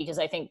it. Because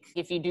I think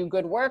if you do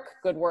good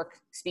work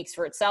speaks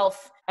for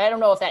itself. I don't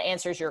know if that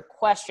answers your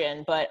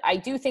question, but I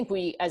do think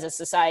we as a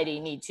society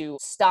need to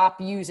stop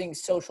using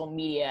social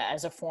media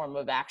as a form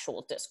of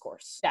actual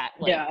discourse.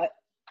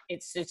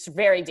 It's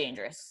very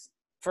dangerous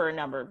for a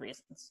number of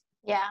reasons.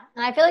 Yeah,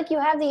 and I feel like you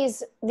have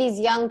these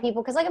young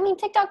people, because like, I mean,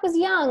 TikTok was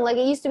young, like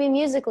it used to be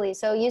Musical.ly,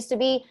 so it used to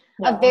be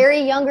a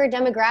very younger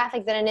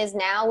demographic than it is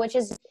now, which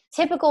is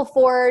typical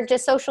for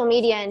just social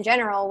media in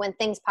general when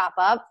things pop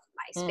up.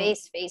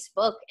 MySpace,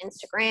 Facebook,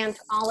 Instagram,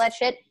 all that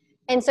shit.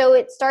 And so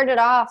it started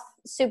off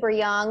super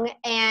young,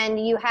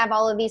 and you have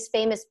all of these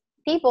famous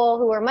people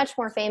who are much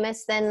more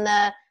famous than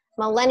the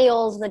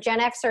millennials, the Gen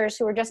Xers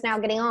who are just now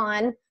getting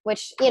on,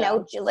 which, you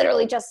know,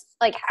 literally just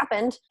like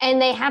happened.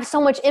 And they have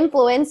so much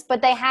influence,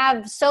 but they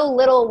have so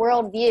little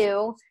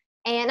worldview.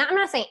 And I'm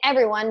not saying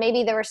everyone,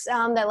 maybe there were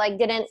some that like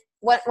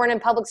weren't in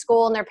public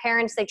school, and their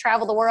parents, they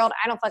traveled the world.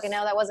 I don't fucking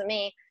know. That wasn't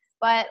me.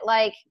 But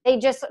like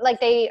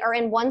they are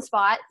in one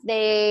spot.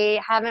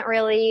 They haven't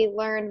really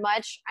learned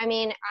much. I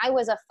mean, I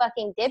was a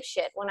fucking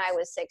dipshit when I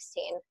was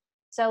 16.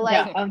 So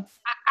like,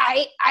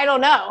 I don't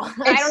know.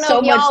 I don't know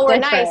if y'all were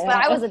nice, but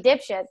I was a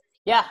dipshit.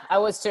 Yeah, I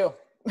was too.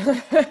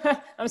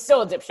 I'm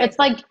still a dipshit. It's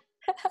like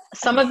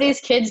some of these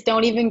kids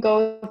don't even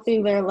go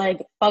through their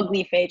like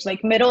ugly phase,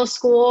 like middle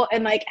school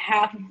and like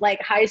half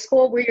like high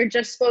school, where you're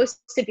just supposed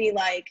to be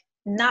like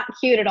not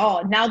cute at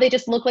all. Now they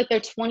just look like they're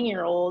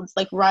 20-year-olds,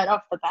 like right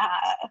off the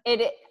bat.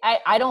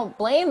 I don't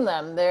blame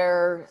them.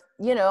 They're,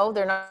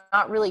 they're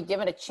not really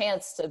given a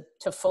chance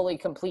to fully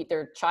complete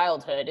their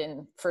childhood.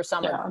 And for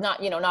some,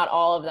 not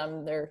all of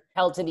them, they're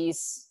held to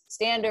these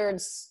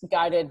standards,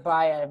 guided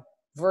by a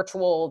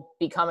virtual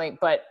becoming,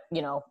 but,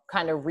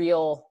 kind of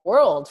real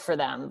world for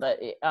them. But,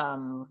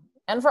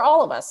 and for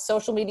all of us,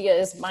 social media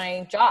is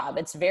my job.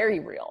 It's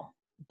very real.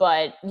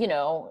 But,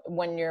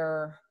 when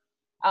you're,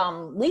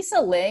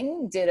 Lisa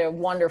Ling did a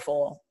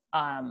wonderful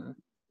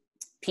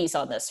piece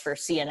on this for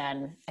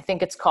CNN. I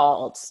think it's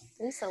called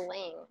Lisa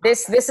Ling.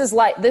 This is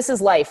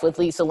Life with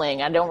Lisa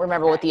Ling. I don't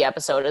remember what the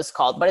episode is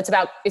called, but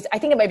I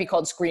think it might be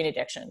called Screen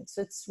Addiction.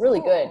 So it's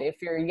really good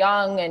if you're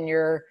young and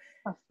you're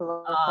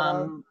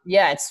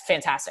it's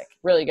fantastic,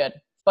 really good.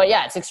 But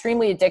yeah, it's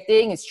extremely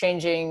addicting. It's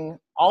changing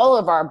all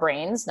of our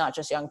brains, not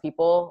just young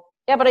people.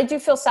 Yeah, but I do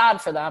feel sad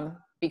for them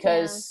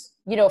because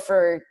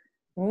for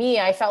me,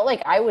 I felt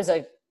like I was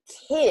a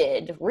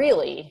kid,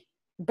 really,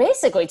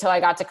 basically till I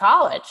got to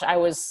college. I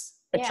was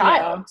a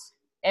child.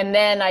 And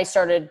then I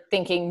started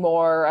thinking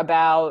more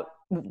about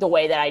the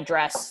way that I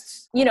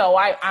dressed.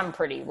 I'm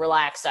pretty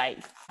relaxed. I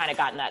kind of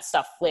gotten that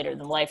stuff later in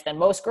life than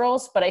most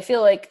girls. But I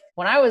feel like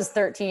when I was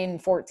 13,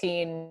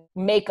 14,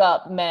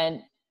 makeup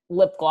meant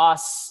lip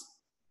gloss,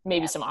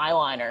 maybe some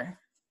eyeliner.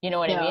 You know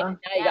what I mean?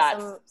 Now you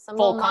got some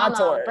full mama,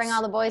 contours. bring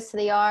all the boys to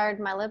the yard.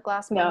 My lip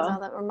gloss brings all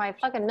that, or my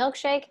fucking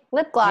milkshake.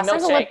 Lip gloss.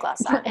 There's a lip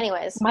gloss on.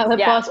 Anyways. My lip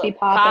gloss be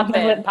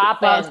popping. My lip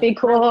gloss be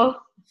cool.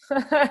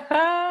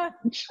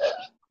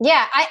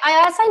 Yeah,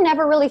 I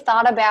never really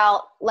thought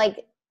about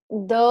like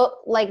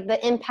the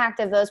impact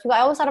of those people.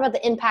 I always thought about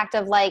the impact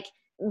of like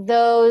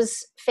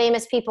those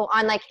famous people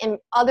on like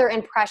other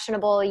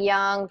impressionable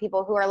young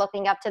people who are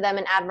looking up to them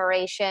in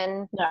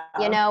admiration,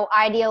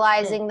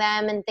 idealizing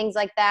them and things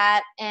like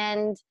that,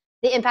 and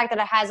the impact that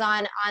it has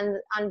on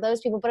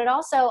those people. But it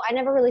also, I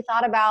never really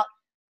thought about,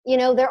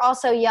 they're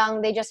also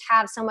young, they just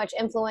have so much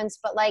influence,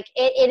 but like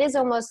it is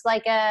almost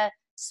like a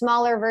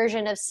smaller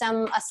version of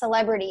a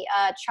celebrity,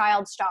 a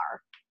child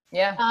star.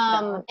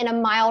 In a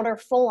milder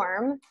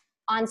form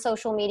on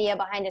social media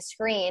behind a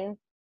screen.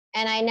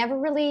 And I never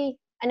really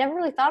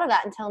thought of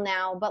that until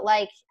now, but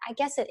like, I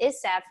guess it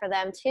is sad for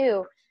them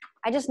too.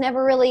 I just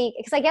never really,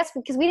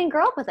 because we didn't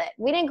grow up with it.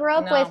 We didn't grow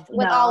up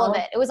with all of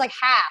it. It was like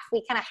half,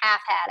 we kind of half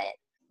had it.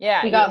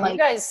 Yeah, you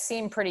guys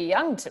seem pretty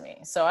young to me,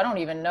 so I don't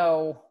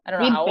know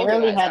how old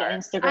you guys are.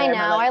 Instagram. I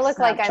know, I look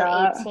like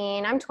I'm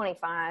 18. I'm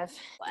 25.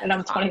 And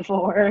I'm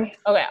 24.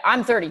 Okay,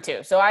 I'm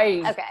 32, so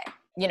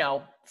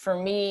for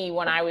me,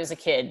 when I was a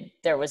kid,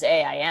 there was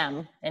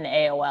AIM and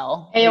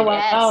AOL.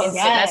 Instant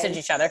message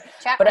each other.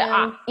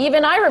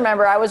 Even I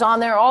remember I was on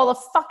there all the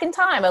fucking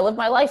time. I lived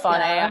my life on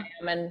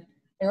AIM, and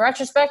in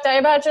retrospect, I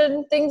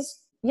imagine things,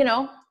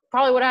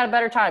 probably would have had a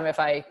better time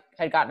if I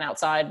had gotten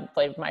outside and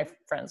played with my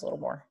friends a little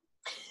more.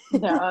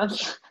 Yeah.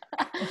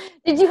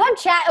 Did you have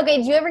chat? Okay,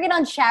 did you ever get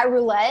on chat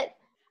roulette?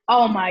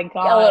 Oh my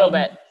God. Yeah, a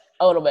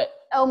little bit.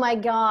 Oh my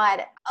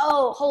God.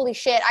 Oh, holy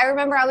shit. I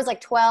remember I was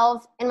like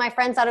 12 and my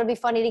friends thought it would be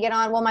funny to get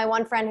on. Well, my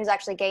one friend who's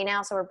actually gay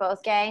now, so we're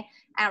both gay.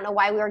 I don't know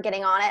why we were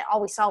getting on it.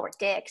 All we saw were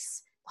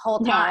dicks the whole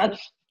time.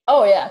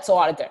 Oh yeah, it's a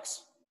lot of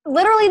dicks.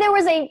 Literally, there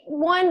was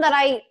one that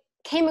I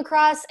came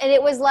across and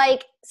it was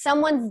like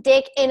someone's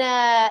dick in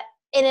a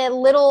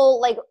little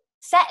like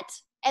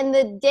set. And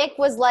the dick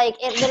was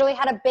like, it literally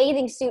had a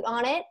bathing suit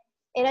on it.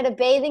 It had a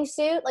bathing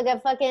suit, like a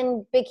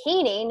fucking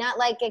bikini, not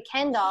like a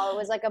Ken doll. It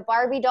was like a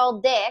Barbie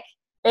doll dick.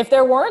 If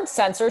there weren't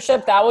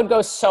censorship, that would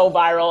go so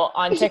viral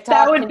on TikTok.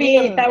 That would be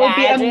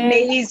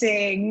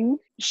amazing.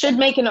 Should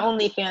make an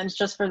OnlyFans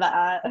just for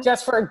that.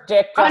 Just for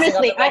dick.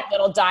 Honestly, like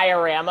little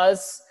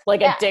dioramas,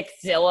 like a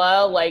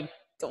Dickzilla, like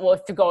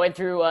going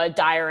through a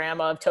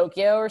diorama of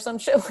Tokyo or some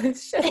shit like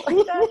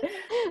that.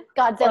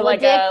 Godzilla like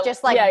dick,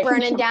 just like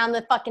burning down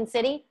the fucking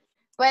city.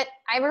 But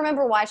I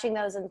remember watching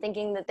those and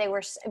thinking that they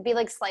were be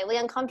like slightly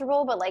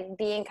uncomfortable, but like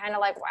being kind of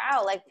like,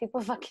 wow, like people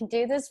fucking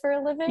do this for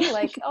a living.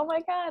 Like, oh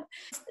my God,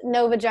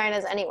 no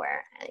vaginas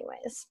anywhere.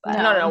 Anyways, but,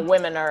 no,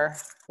 women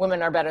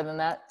are better than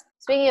that.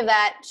 Speaking of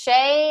that,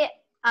 Shay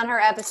on her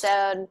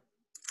episode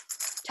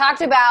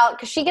talked about,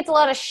 because she gets a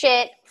lot of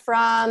shit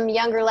from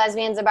younger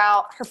lesbians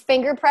about her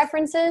finger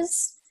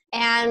preferences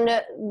and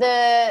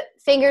the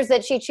fingers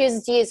that she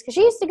chooses to use. Because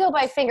she used to go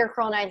by Finger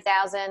Curl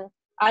 9000.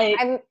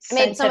 I've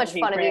made so much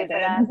fun of you for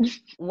that.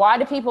 Why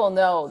do people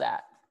know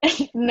that?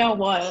 Know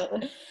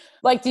what?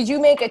 Like, did you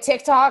make a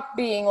TikTok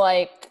being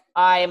like,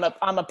 I'm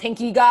a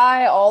pinky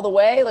guy all the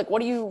way? Like,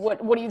 what are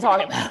you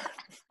talking about?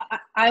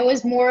 I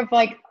was more of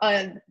like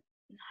a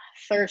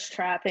thirst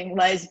trapping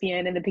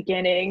lesbian in the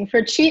beginning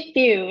for cheap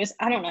views.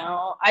 I don't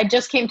know. I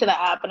just came to the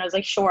app and I was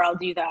like, sure, I'll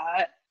do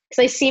that.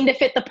 Because I seem to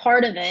fit the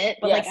part of it,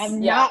 but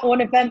I'm not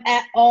one of them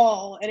at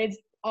all. And it's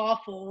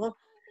awful.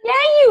 Yeah,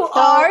 you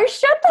are.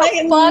 Shut the I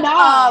am fuck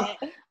not.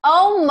 up.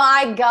 Oh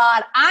my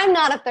God. I'm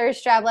not a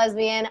thirst trap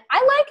lesbian.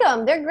 I like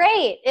them. They're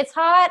great. It's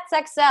hot.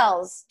 Sex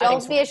sells.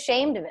 Don't be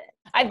ashamed of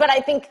it. But I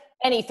think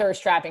any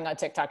thirst trapping on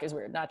TikTok is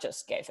weird, not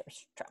just gay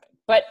thirst trapping.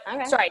 But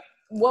sorry,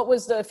 what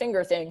was the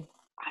finger thing?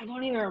 I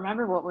don't even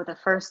remember what were the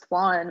first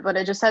one, but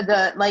it just had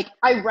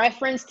I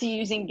referenced to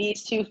using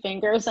these two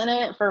fingers in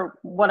it for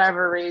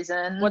whatever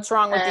reason. What's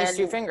wrong with these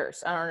two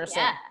fingers? I don't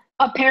understand.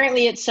 Yeah.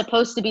 Apparently it's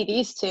supposed to be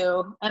these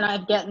two, and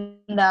I've gotten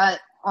that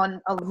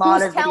on a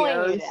lot of telling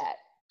videos. You that?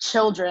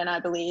 Children, I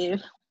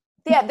believe.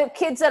 Yeah, the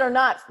kids that are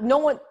not, no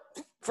one,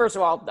 first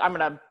of all, I'm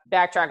going to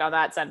backtrack on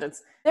that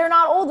sentence. They're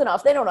not old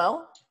enough. They don't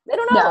know. They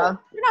don't know. Yeah.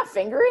 They're not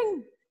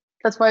fingering.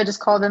 That's why I just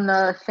call them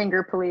the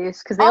finger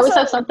police, because they always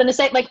have something to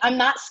say. Like, I'm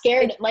not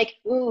scared. Like,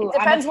 ooh, it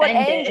depends I'm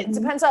offended. it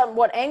depends on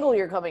what angle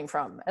you're coming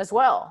from as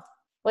well.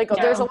 Like,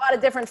 there's a lot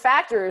of different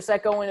factors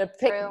that go into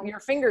pick your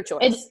finger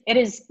choice. It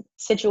is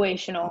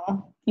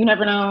situational. You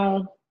never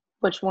know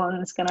which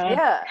one's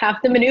gonna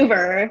have to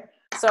maneuver.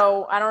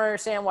 So I don't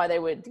understand why they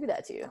would do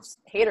that to you.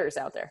 Haters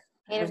out there.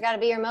 Haters got to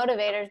be your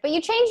motivators. But you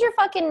changed your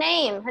fucking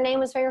name. Her name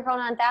was Finger Girl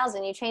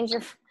 9000. You changed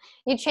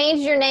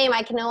your name.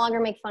 I can no longer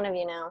make fun of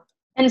you now.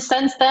 And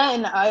since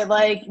then,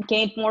 I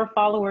gained more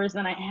followers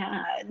than I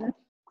had.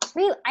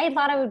 Really, I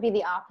thought it would be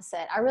the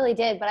opposite. I really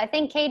did, but I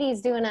think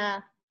Katie's doing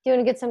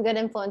some good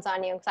influence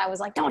on you, because I was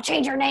like, don't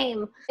change your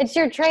name. It's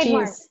your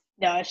trademark.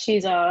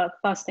 She's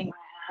busting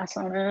my ass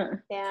on it.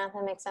 Yeah,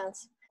 that makes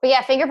sense. But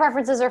yeah, finger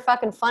preferences are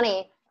fucking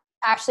funny.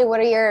 Ashley, what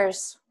are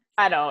yours?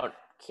 I don't.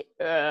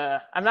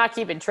 I'm not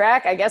keeping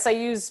track. I guess I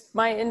use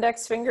my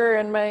index finger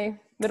and my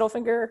middle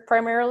finger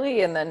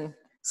primarily, and then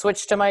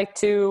switch to my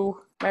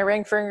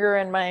ring finger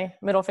and my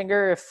middle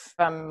finger if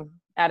I'm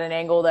at an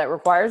angle that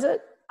requires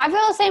it. I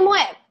feel the same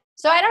way.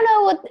 So I don't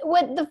know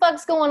what the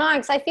fuck's going on,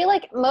 because I feel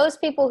like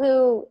most people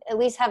who at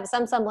least have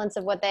some semblance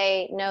of what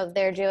they know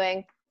they're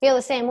doing feel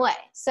the same way.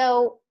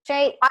 So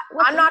Jay,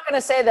 I'm not going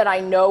to say that I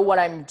know what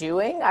I'm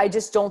doing. I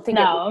just don't think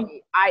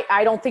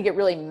I don't think it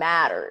really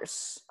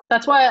matters.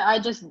 That's why I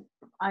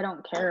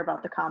don't care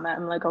about the comment.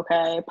 I'm like,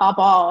 okay, pop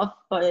off,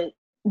 but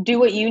do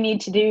what you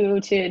need to do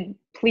to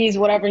please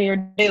whatever you're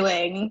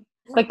doing.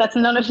 Like, that's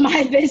none of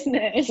my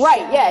business.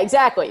 Right. Yeah,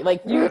 exactly.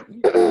 Like, you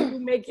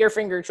make your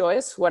finger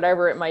choice,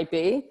 whatever it might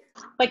be.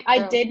 Like,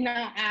 I did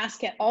not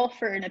ask at all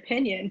for an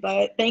opinion,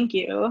 but thank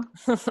you.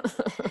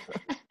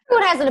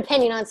 Everyone has an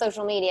opinion on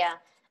social media.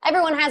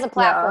 Everyone has a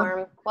platform.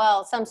 Yeah.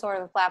 Well, some sort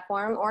of a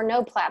platform, or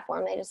no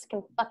platform. They just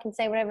can fucking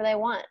say whatever they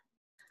want.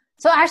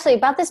 So Ashley,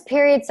 about this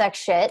period sex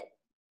shit,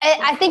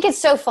 I think it's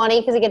so funny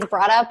because it gets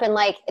brought up, and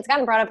it's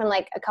gotten brought up in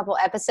a couple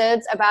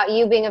episodes about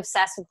you being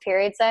obsessed with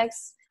period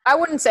sex. I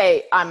wouldn't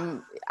say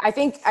I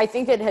think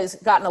it has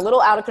gotten a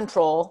little out of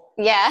control.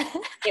 Yeah.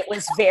 It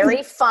was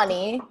very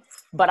funny,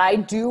 but I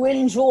do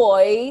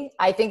enjoy,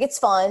 I think it's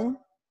fun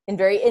and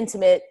very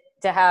intimate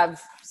to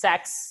have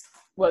sex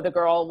with a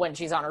girl when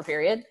she's on her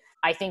period.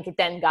 I think it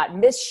then got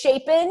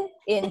misshapen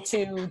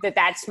into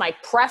that's my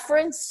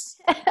preference.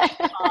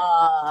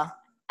 I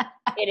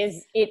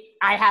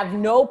have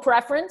no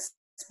preference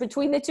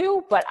between the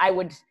two, but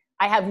I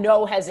have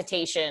no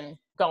hesitation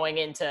going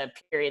into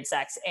period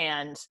sex,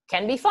 and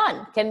can be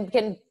fun,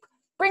 can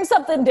bring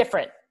something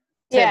different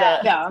to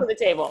the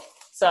table.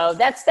 So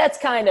that's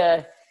kind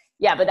of,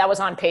 but that was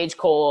on Paige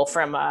Cole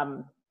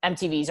from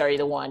MTV's Are You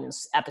the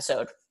Ones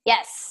episode.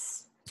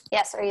 Yes,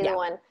 Are You the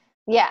One?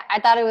 Yeah, I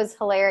thought it was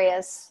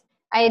hilarious.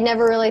 I had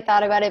never really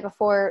thought about it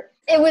before.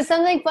 It was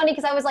something funny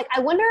because I was like, I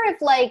wonder if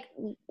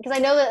because I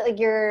know that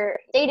you're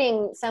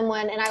dating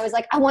someone, and I was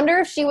like, I wonder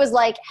if she was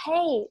like,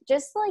 hey,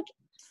 just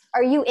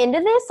are you into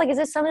this? Is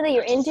this something that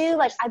you're into?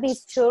 I'd be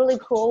totally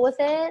cool with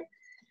it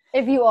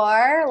if you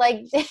are.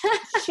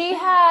 She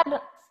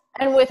had,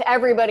 and with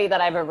everybody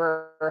that I've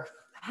ever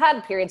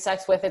had period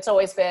sex with, it's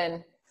always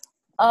been,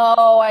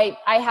 I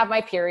have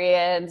my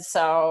period,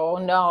 so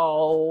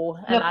no.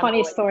 The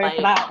funny story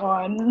for that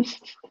one.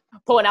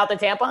 Pulling out the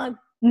tampon?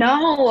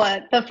 No,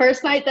 the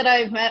first night that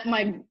I met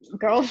my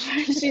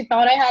girlfriend, she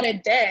thought I had a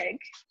dick.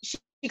 She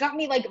got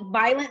me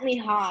violently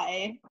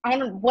high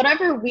on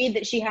whatever weed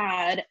that she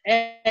had,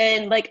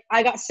 and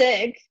I got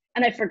sick,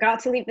 and I forgot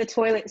to leave the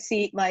toilet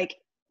seat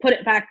put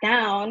it back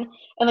down,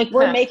 and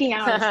we're making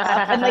out and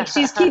stuff, and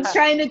she keeps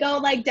trying to go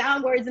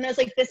downwards, and I was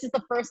like, this is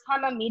the first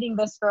time I'm meeting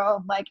this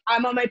girl,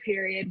 I'm on my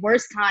period,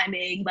 worst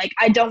timing,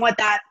 I don't want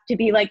that to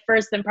be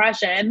first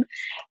impression,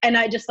 and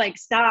I just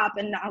stop,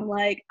 and I'm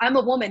like, I'm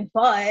a woman,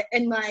 but,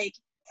 and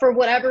for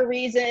whatever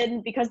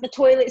reason, because the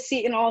toilet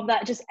seat and all of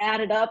that just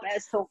added up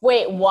as to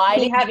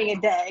me having a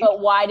day.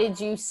 But why did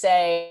you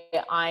say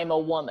I'm a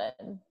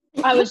woman?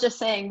 I was just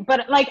saying,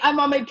 but I'm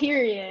on my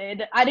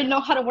period. I didn't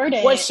know how to word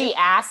it. Was she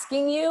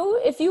asking you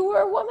if you were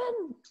a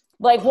woman?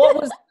 What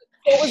was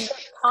the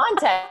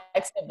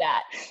context of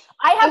that?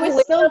 I have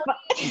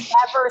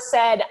never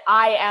said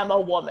I am a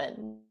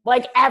woman,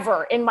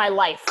 ever in my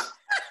life.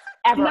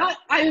 ever.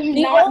 I'm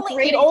the not only,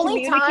 great the at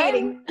only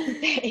time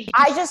communicating.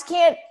 I just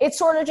can't, it's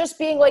sort of just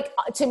being like,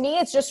 to me,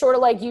 it's just sort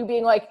of like you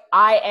being like,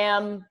 I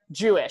am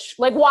Jewish.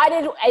 Like, why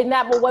did, and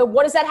that,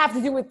 what does that have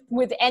to do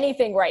with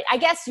anything, right? I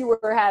guess you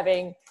were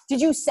having,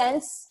 did you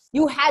sense,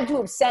 you had to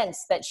have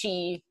sensed that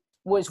she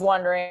was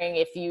wondering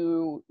if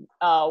you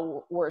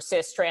were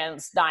cis,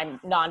 trans,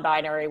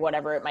 non-binary,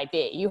 whatever it might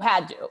be. You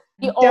had to.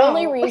 The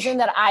only reason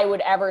that I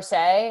would ever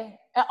say,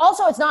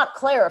 also it's not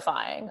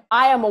clarifying,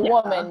 I am a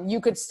woman,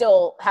 you could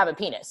still have a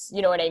penis.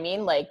 You know what I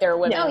mean? Like there are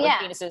women with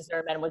penises, there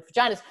are men with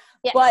vaginas.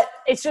 Yes. But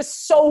it's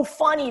just so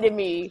funny to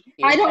me.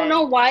 I don't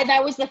know why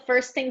that was the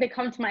first thing to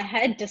come to my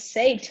head to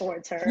say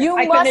towards her.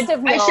 I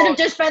should have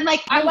just been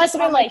like, I must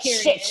have been like,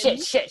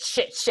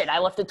 shit. I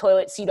left the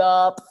toilet seat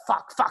up.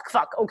 Fuck.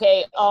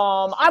 Okay.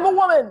 I'm a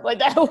woman. Like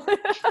that.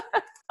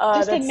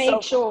 Just to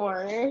make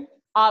sure.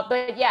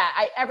 But yeah,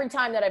 every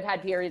time that I've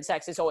had period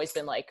sex, it's always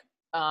been like,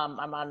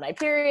 I'm on my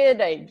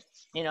period.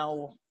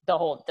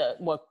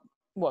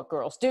 What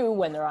girls do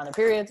when they're on their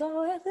periods.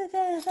 Oh,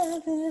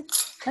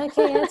 I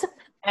can't.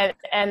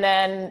 And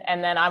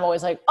then I'm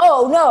always like,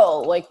 oh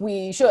no, like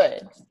we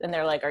should. And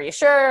they're like, are you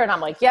sure? And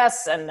I'm like,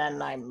 yes. And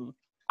then I'm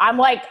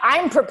like,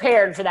 I'm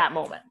prepared for that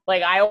moment.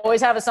 Like I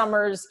always have a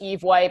summer's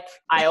eve wipe.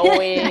 I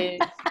always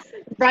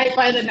right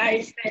by the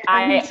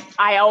nightstand.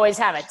 I always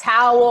have a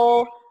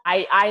towel.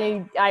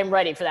 I'm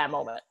ready for that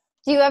moment.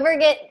 Do you ever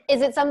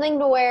is it something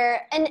to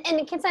where,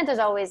 and consent is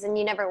always, and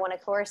you never want to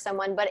coerce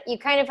someone, but you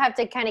kind of have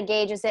to kind of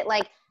gauge, is it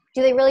like,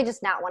 do they really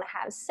just not want to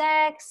have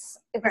sex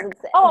because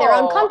they're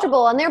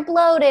uncomfortable and they're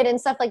bloated and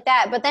stuff like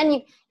that? But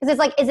then because it's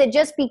like, is it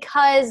just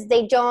because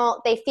they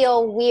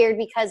feel weird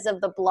because of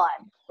the blood,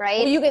 right?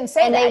 Well, you can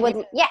say that.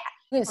 You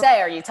can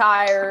say, are you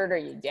tired? Or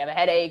do you have a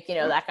headache? You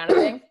know, that kind of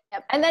thing.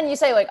 Yep. And then you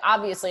say, like,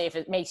 obviously, if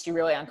it makes you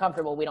really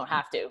uncomfortable, we don't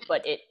have to,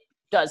 but it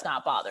does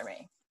not bother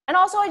me. And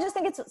also, I just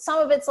think some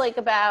of it's like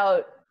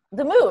about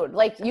the mood.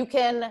 Like you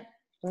can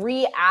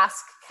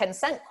re-ask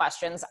consent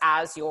questions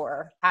as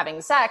you're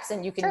having sex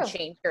and you can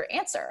change your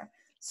answer.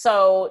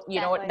 So, you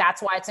know,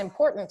 that's why it's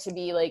important to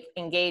be like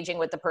engaging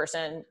with the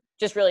person,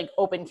 just really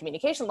open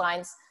communication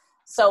lines.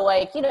 So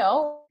like, you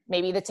know,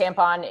 maybe the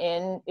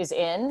tampon is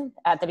in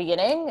at the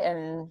beginning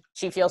and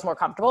she feels more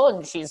comfortable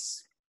and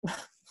she's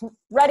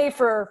ready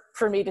for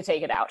me to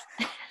take it out.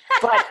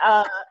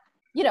 But,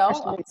 you know,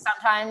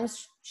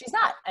 sometimes she's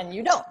not and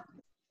you don't.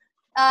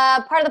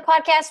 Part of the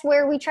podcast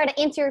where we try to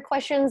answer your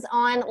questions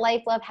on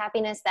life, love,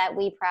 happiness that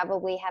we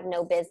probably have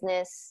no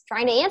business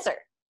trying to answer.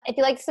 If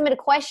you'd like to submit a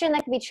question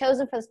that can be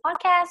chosen for this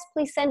podcast,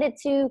 please send it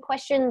to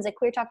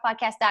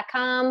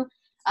questions@queertalkpodcast.com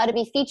to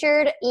be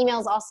featured.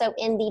 Email's also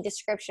in the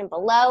description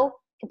below.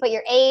 You can put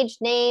your age,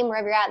 name,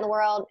 wherever you're at in the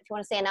world. If you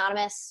want to stay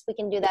anonymous, we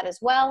can do that as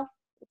well.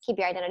 Keep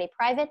your identity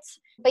private.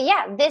 But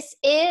yeah, this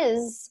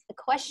is a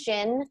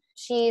question.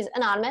 She's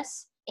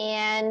anonymous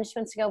and she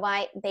wants to go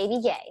by Baby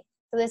Gay.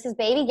 So this is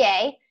Baby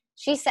Gay.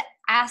 She's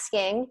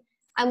asking,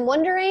 I'm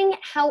wondering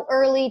how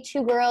early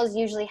two girls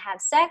usually have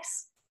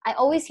sex. I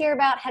always hear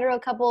about hetero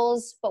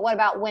couples, but what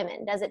about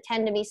women? Does it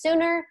tend to be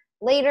sooner,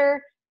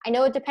 later? I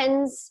know it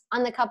depends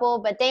on the couple,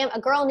 but damn, a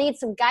girl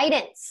needs some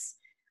guidance.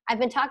 I've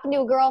been talking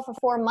to a girl for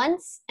 4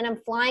 months, and I'm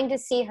flying to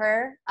see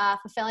her,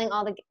 fulfilling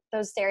all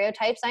those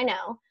stereotypes, I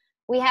know.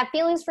 We have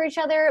feelings for each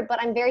other, but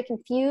I'm very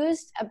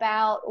confused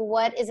about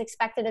what is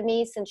expected of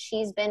me since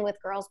she's been with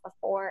girls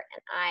before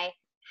and I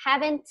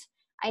haven't.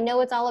 I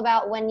know it's all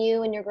about when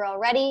you and your girl are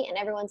ready and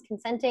everyone's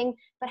consenting,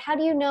 but how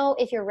do you know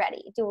if you're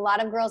ready? Do a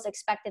lot of girls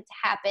expect it to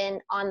happen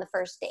on the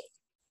first date?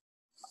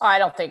 I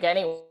don't think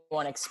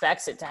anyone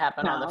expects it to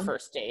happen on the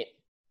first date.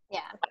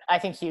 Yeah. I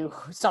think you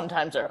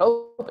sometimes are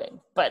hoping,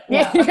 but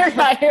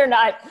you're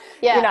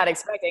not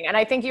expecting. And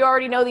I think you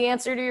already know the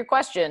answer to your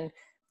question.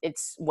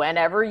 It's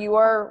whenever you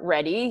are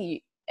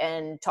ready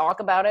and talk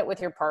about it with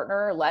your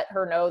partner, let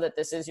her know that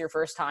this is your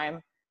first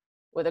time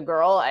with a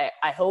girl.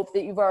 I hope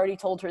that you've already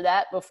told her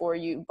that before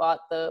you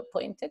bought the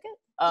plane ticket.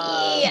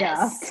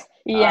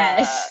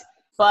 Yes.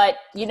 But,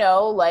 you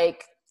know,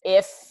 like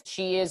if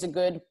she is a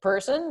good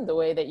person, the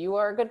way that you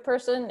are a good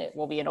person, it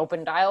will be an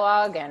open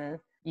dialogue and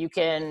you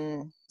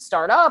can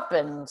start up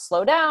and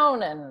slow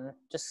down and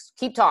just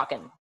keep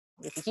talking.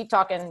 If you keep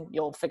talking,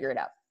 you'll figure it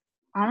out.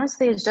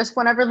 Honestly, it's just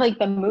whenever like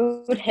the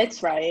mood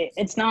hits right.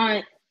 It's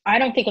not, I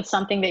don't think it's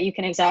something that you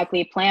can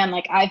exactly plan.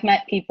 Like I've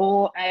met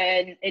people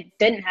and it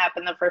didn't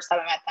happen the first time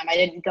I met them. I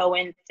didn't go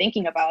in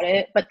thinking about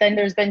it, but then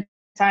there's been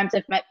times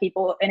I've met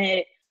people and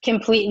it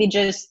completely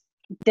just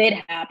did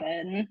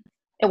happen.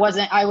 I was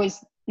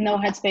no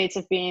headspace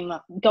of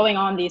going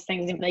on these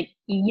things and like,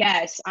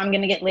 yes, I'm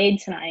going to get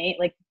laid tonight.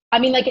 Like, I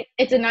mean, like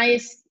it's a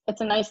nice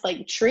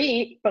like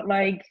treat, but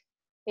like,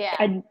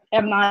 I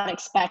am not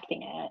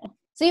expecting it.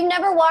 So you've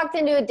never walked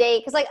into a date,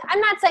 because like I'm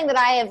not saying that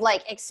I have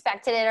like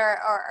expected it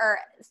or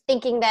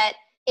thinking that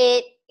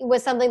it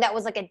was something that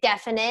was like a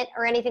definite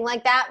or anything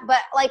like that, but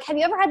like have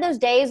you ever had those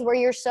days where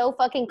you're so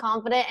fucking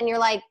confident and you're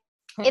like,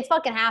 it's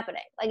fucking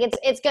happening, like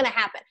it's gonna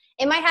happen.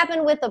 It might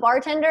happen with the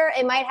bartender,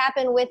 it might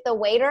happen with the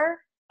waiter,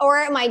 or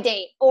at my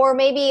date, or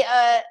maybe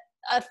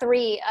a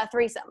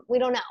threesome. We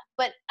don't know.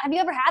 But have you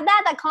ever had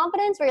that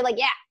confidence where you're like,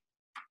 yeah,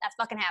 that's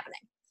fucking happening?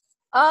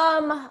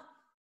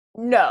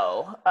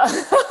 No.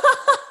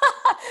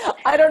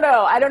 I don't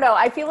know.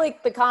 I feel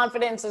like the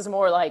confidence is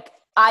more like,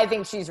 I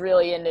think she's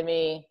really into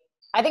me.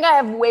 I think I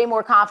have way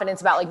more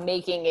confidence about like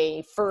making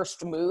a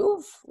first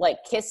move, like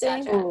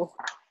kissing. Gotcha.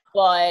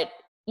 But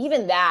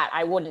even that,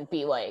 I wouldn't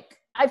be like,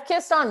 I've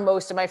kissed on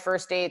most of my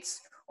first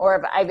dates,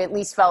 or I've at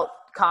least felt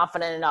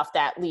confident enough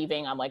that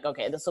leaving, I'm like,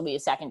 okay, this will be a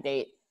second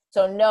date.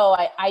 So no,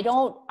 I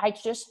don't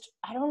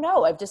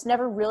know. I've just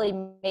never really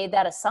made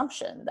that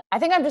assumption. I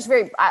think I'm just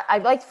I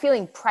like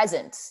feeling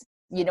present,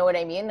 you know what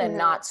I mean? And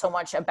not so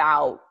much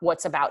about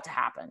what's about to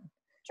happen.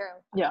 True.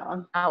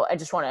 Yeah. I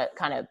just want to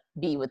kind of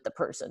be with the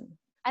person.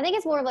 I think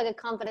it's more of like a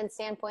confidence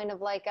standpoint of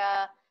like,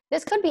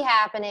 this could be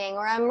happening,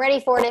 or I'm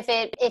ready for it if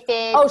it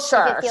feels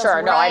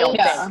sure. No, I don't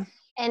think.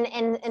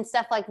 And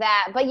stuff like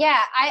that. But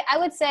yeah, I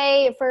would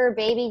say for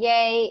baby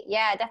gay,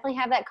 yeah, definitely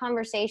have that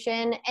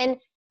conversation. And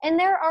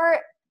there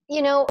are,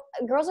 you know,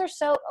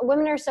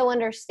 women are so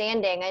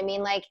understanding. I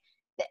mean, like,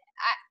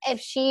 if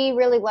she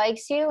really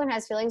likes you and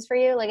has feelings for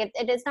you, like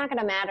it's not going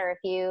to matter if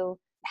you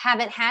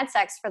haven't had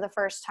sex for the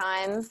first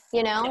time,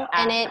 you know, Yeah,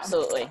 and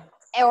absolutely.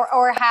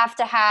 Or have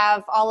to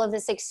have all of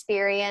this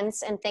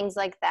experience and things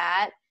like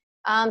that.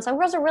 Some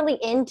girls are really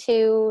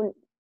into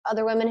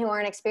other women who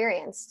aren't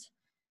experienced.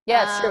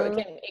 Yeah, it's true.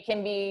 It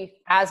can be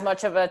as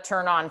much of a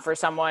turn on for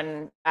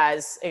someone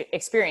as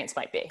experience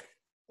might be.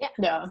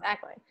 Yeah,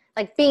 exactly.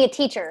 Like being a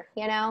teacher,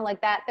 you know,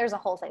 like that. There's a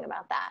whole thing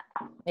about that.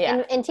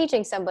 Yeah. And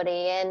teaching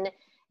somebody, and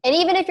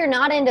even if you're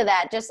not into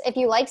that, just if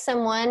you like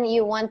someone,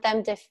 you want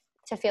them to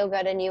feel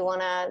good, and you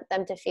want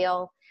them to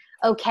feel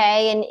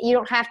okay, and you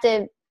don't have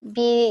to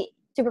be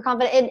super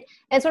confident. And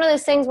it's one of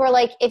those things where,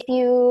 like, if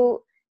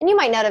you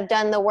might not have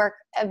done the work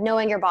of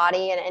knowing your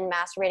body and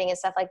masturbating and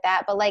stuff like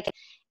that, but like,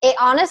 it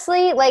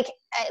honestly, like,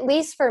 at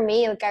least for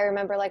me, like, I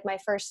remember like my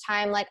first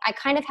time, like, I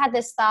kind of had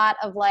this thought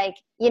of like,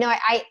 you know,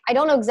 I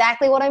don't know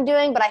exactly what I'm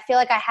doing, but I feel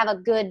like I have a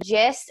good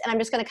gist, and I'm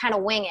just going to kind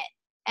of wing it.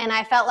 And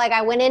I felt like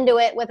I went into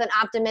it with an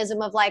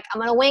optimism of like, I'm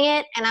going to wing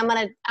it, and I'm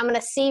going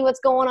to see what's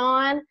going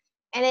on.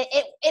 And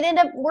it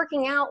ended up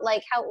working out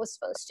like how it was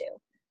supposed to.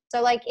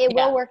 So like, it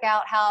will work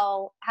out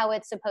how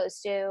it's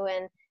supposed to.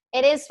 And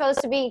it is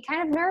supposed to be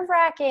kind of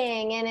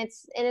nerve-wracking, and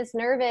it's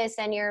nervous,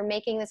 and you're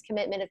making this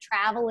commitment of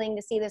traveling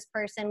to see this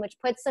person, which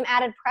puts some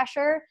added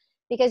pressure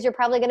because you're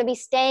probably going to be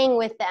staying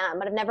with them,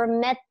 but I've never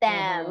met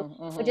them,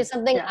 which is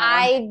something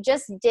I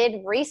just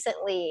did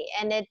recently.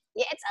 And it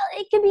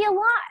can be a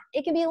lot.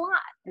 It can be a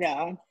lot.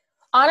 Yeah.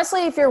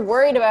 Honestly, if you're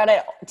worried about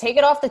it, take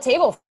it off the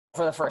table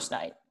for the first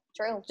night.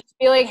 True. Just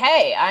be like,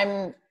 hey,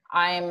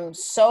 I'm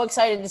so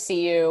excited to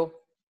see you.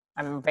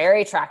 I'm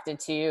very attracted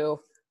to you.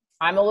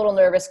 I'm a little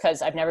nervous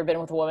because I've never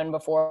been with a woman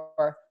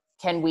before.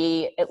 Can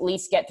we at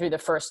least get through the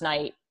first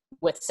night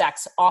with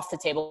sex off the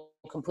table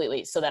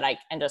completely, so that I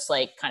can just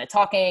like kind of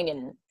talking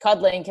and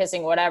cuddling,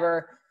 kissing,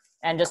 whatever,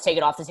 and just take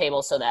it off the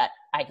table so that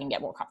I can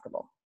get more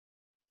comfortable.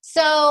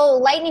 So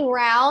lightning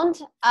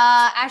round.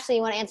 Ashley,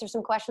 you want to answer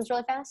some questions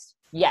really fast?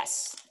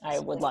 Yes, I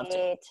would love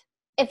to.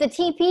 If the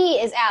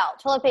TP is out,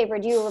 toilet paper,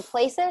 do you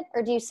replace it,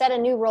 or do you set a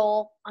new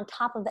roll on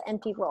top of the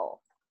empty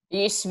roll? It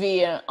used to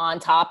be an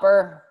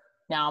on-topper.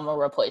 Now I'm a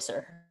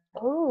replacer.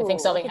 Ooh, I think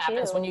something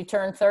happens when you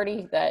turn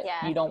 30 that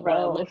you don't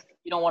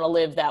want to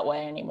live that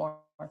way anymore.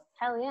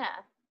 Hell yeah.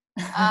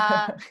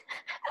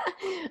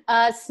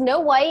 Snow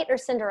White or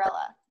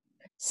Cinderella?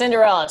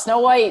 Cinderella. Snow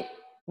White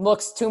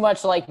looks too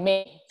much like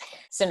me.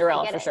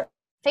 Cinderella for sure.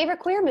 Favorite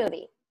queer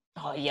movie?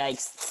 Oh,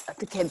 yikes.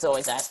 The kids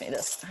always ask me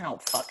this.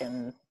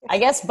 I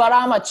guess, But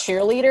I'm a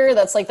Cheerleader.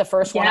 That's like the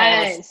first one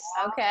I was.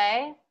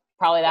 Okay.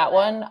 Probably that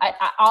one.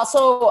 I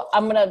also,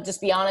 I'm going to just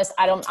be honest.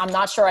 I'm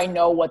not sure I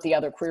know what the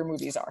other queer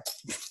movies are.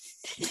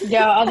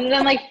 Yeah. Other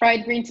than like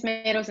Fried Green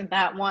Tomatoes and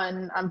that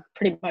one, I'm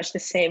pretty much the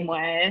same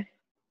way.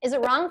 Is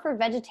it wrong for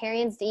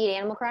vegetarians to eat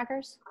animal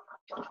crackers?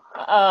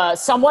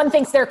 Someone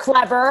thinks they're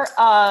clever.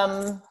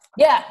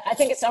 Yeah, I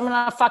think I'm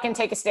going to fucking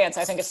take a stance.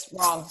 I think it's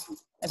wrong.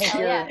 I think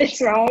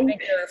it's wrong. I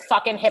think you're a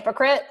fucking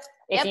hypocrite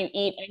if you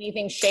eat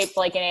anything shaped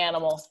like an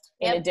animal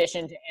in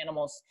addition to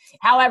animals.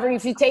 However,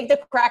 if you take the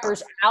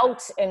crackers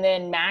out and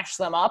then mash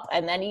them up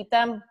and then eat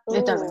them,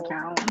 it doesn't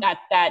count.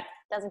 That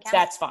doesn't count.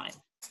 That's fine.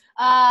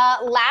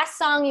 Last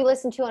song you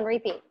listened to on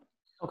repeat?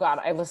 Oh God,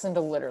 I listened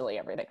to literally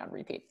everything on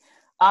repeat.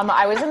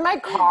 I was in my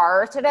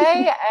car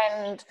today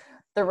and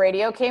the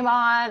radio came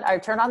on. I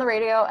turned on the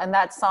radio and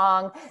that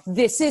song,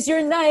 "This Is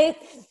Your Night."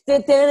 Oh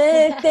my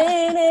God.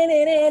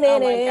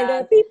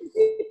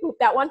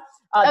 That one.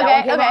 That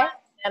one came on,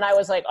 and I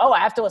was like, "Oh, I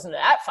have to listen to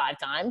that 5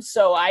 times."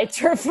 So I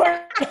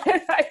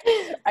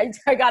I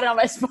got it on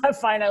my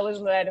Spotify and I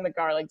listened to that in the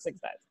car like 6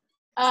 times.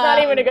 It's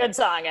not even a good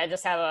song. I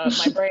just have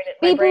my brain.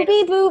 Beep boop,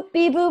 beep boop,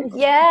 beep boop.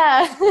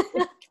 Yeah.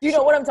 You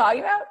know what I'm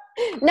talking about?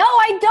 No,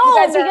 I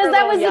don't, because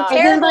that was a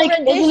terrible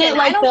rendition. Isn't it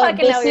like I don't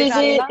fucking know what you're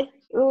talking about.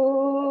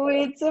 Ooh,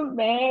 it's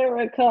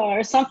America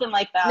or something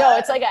like that. No,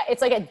 it's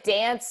like a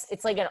dance.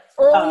 It's like an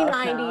early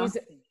 90s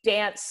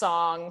dance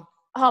song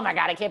Oh my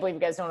God, I can't believe you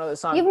guys don't know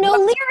this song. You have no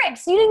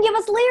lyrics. You didn't give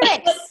us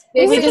lyrics.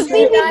 This We is just your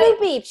beep, beep, night.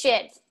 boop, beep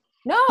shit.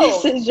 No,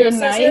 This is your This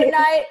night. is your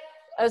night.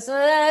 Us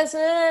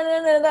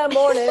in the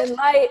morning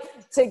light,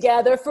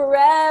 together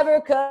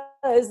forever,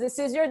 cause this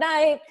is your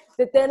night.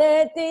 All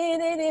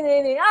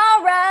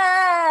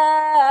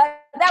right,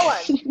 that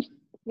one.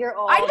 You're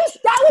old.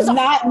 That was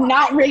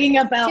not ringing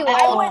a bell Too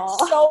at I old. went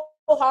all.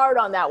 so hard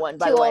on that one.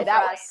 By Too the way, old for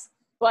that us.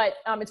 but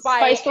it's by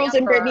Spice Girls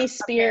and Amber, Britney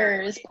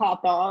Spears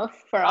pop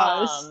off for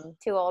us.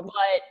 Too old.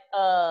 But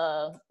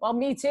well,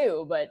 me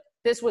too. But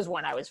this was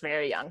when I was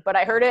very young. But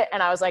I heard it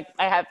and I was like,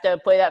 I have to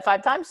play that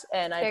 5 times,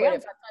 and I There you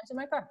played go. it 5 times in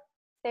my car.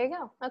 There you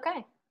go.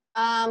 Okay.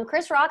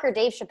 Chris Rock or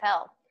Dave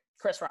Chappelle?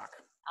 Chris Rock.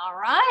 All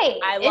right.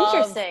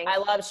 Interesting. I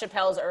love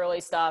Chappelle's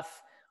early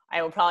stuff.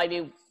 I will probably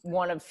be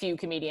one of few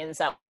comedians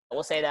that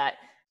will say that.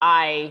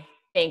 I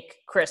think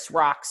Chris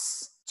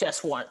Rock's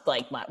just one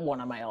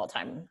of my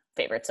all-time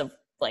favorites of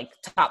like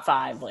top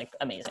 5, like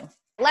amazing.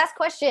 Last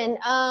question.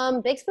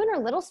 Big spoon or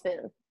little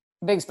spoon?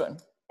 Big spoon.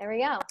 There we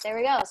go. There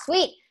we go.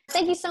 Sweet.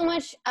 Thank you so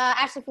much,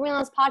 Ashley, for being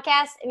on this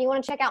podcast. If you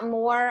want to check out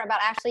more about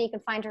Ashley, you can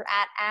find her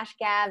at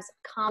AshGavs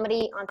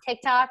Comedy on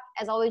TikTok.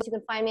 As always, you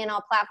can find me on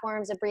all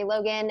platforms at Brie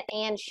Logan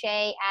and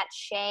Shay at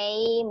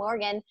Shay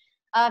Morgan.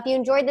 If you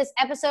enjoyed this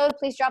episode,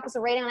 please drop us a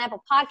rating on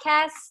Apple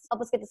Podcasts.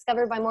 Help us get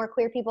discovered by more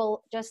queer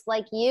people just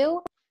like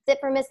you. That's it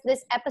for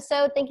this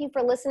episode. Thank you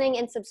for listening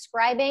and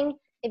subscribing.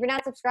 If you're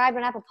not subscribed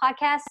on Apple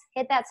Podcasts,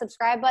 hit that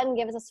subscribe button.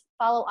 Give us a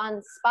follow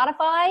on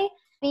Spotify.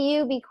 Be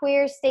you, be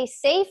queer, stay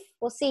safe.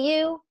 We'll see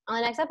you on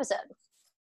the next episode.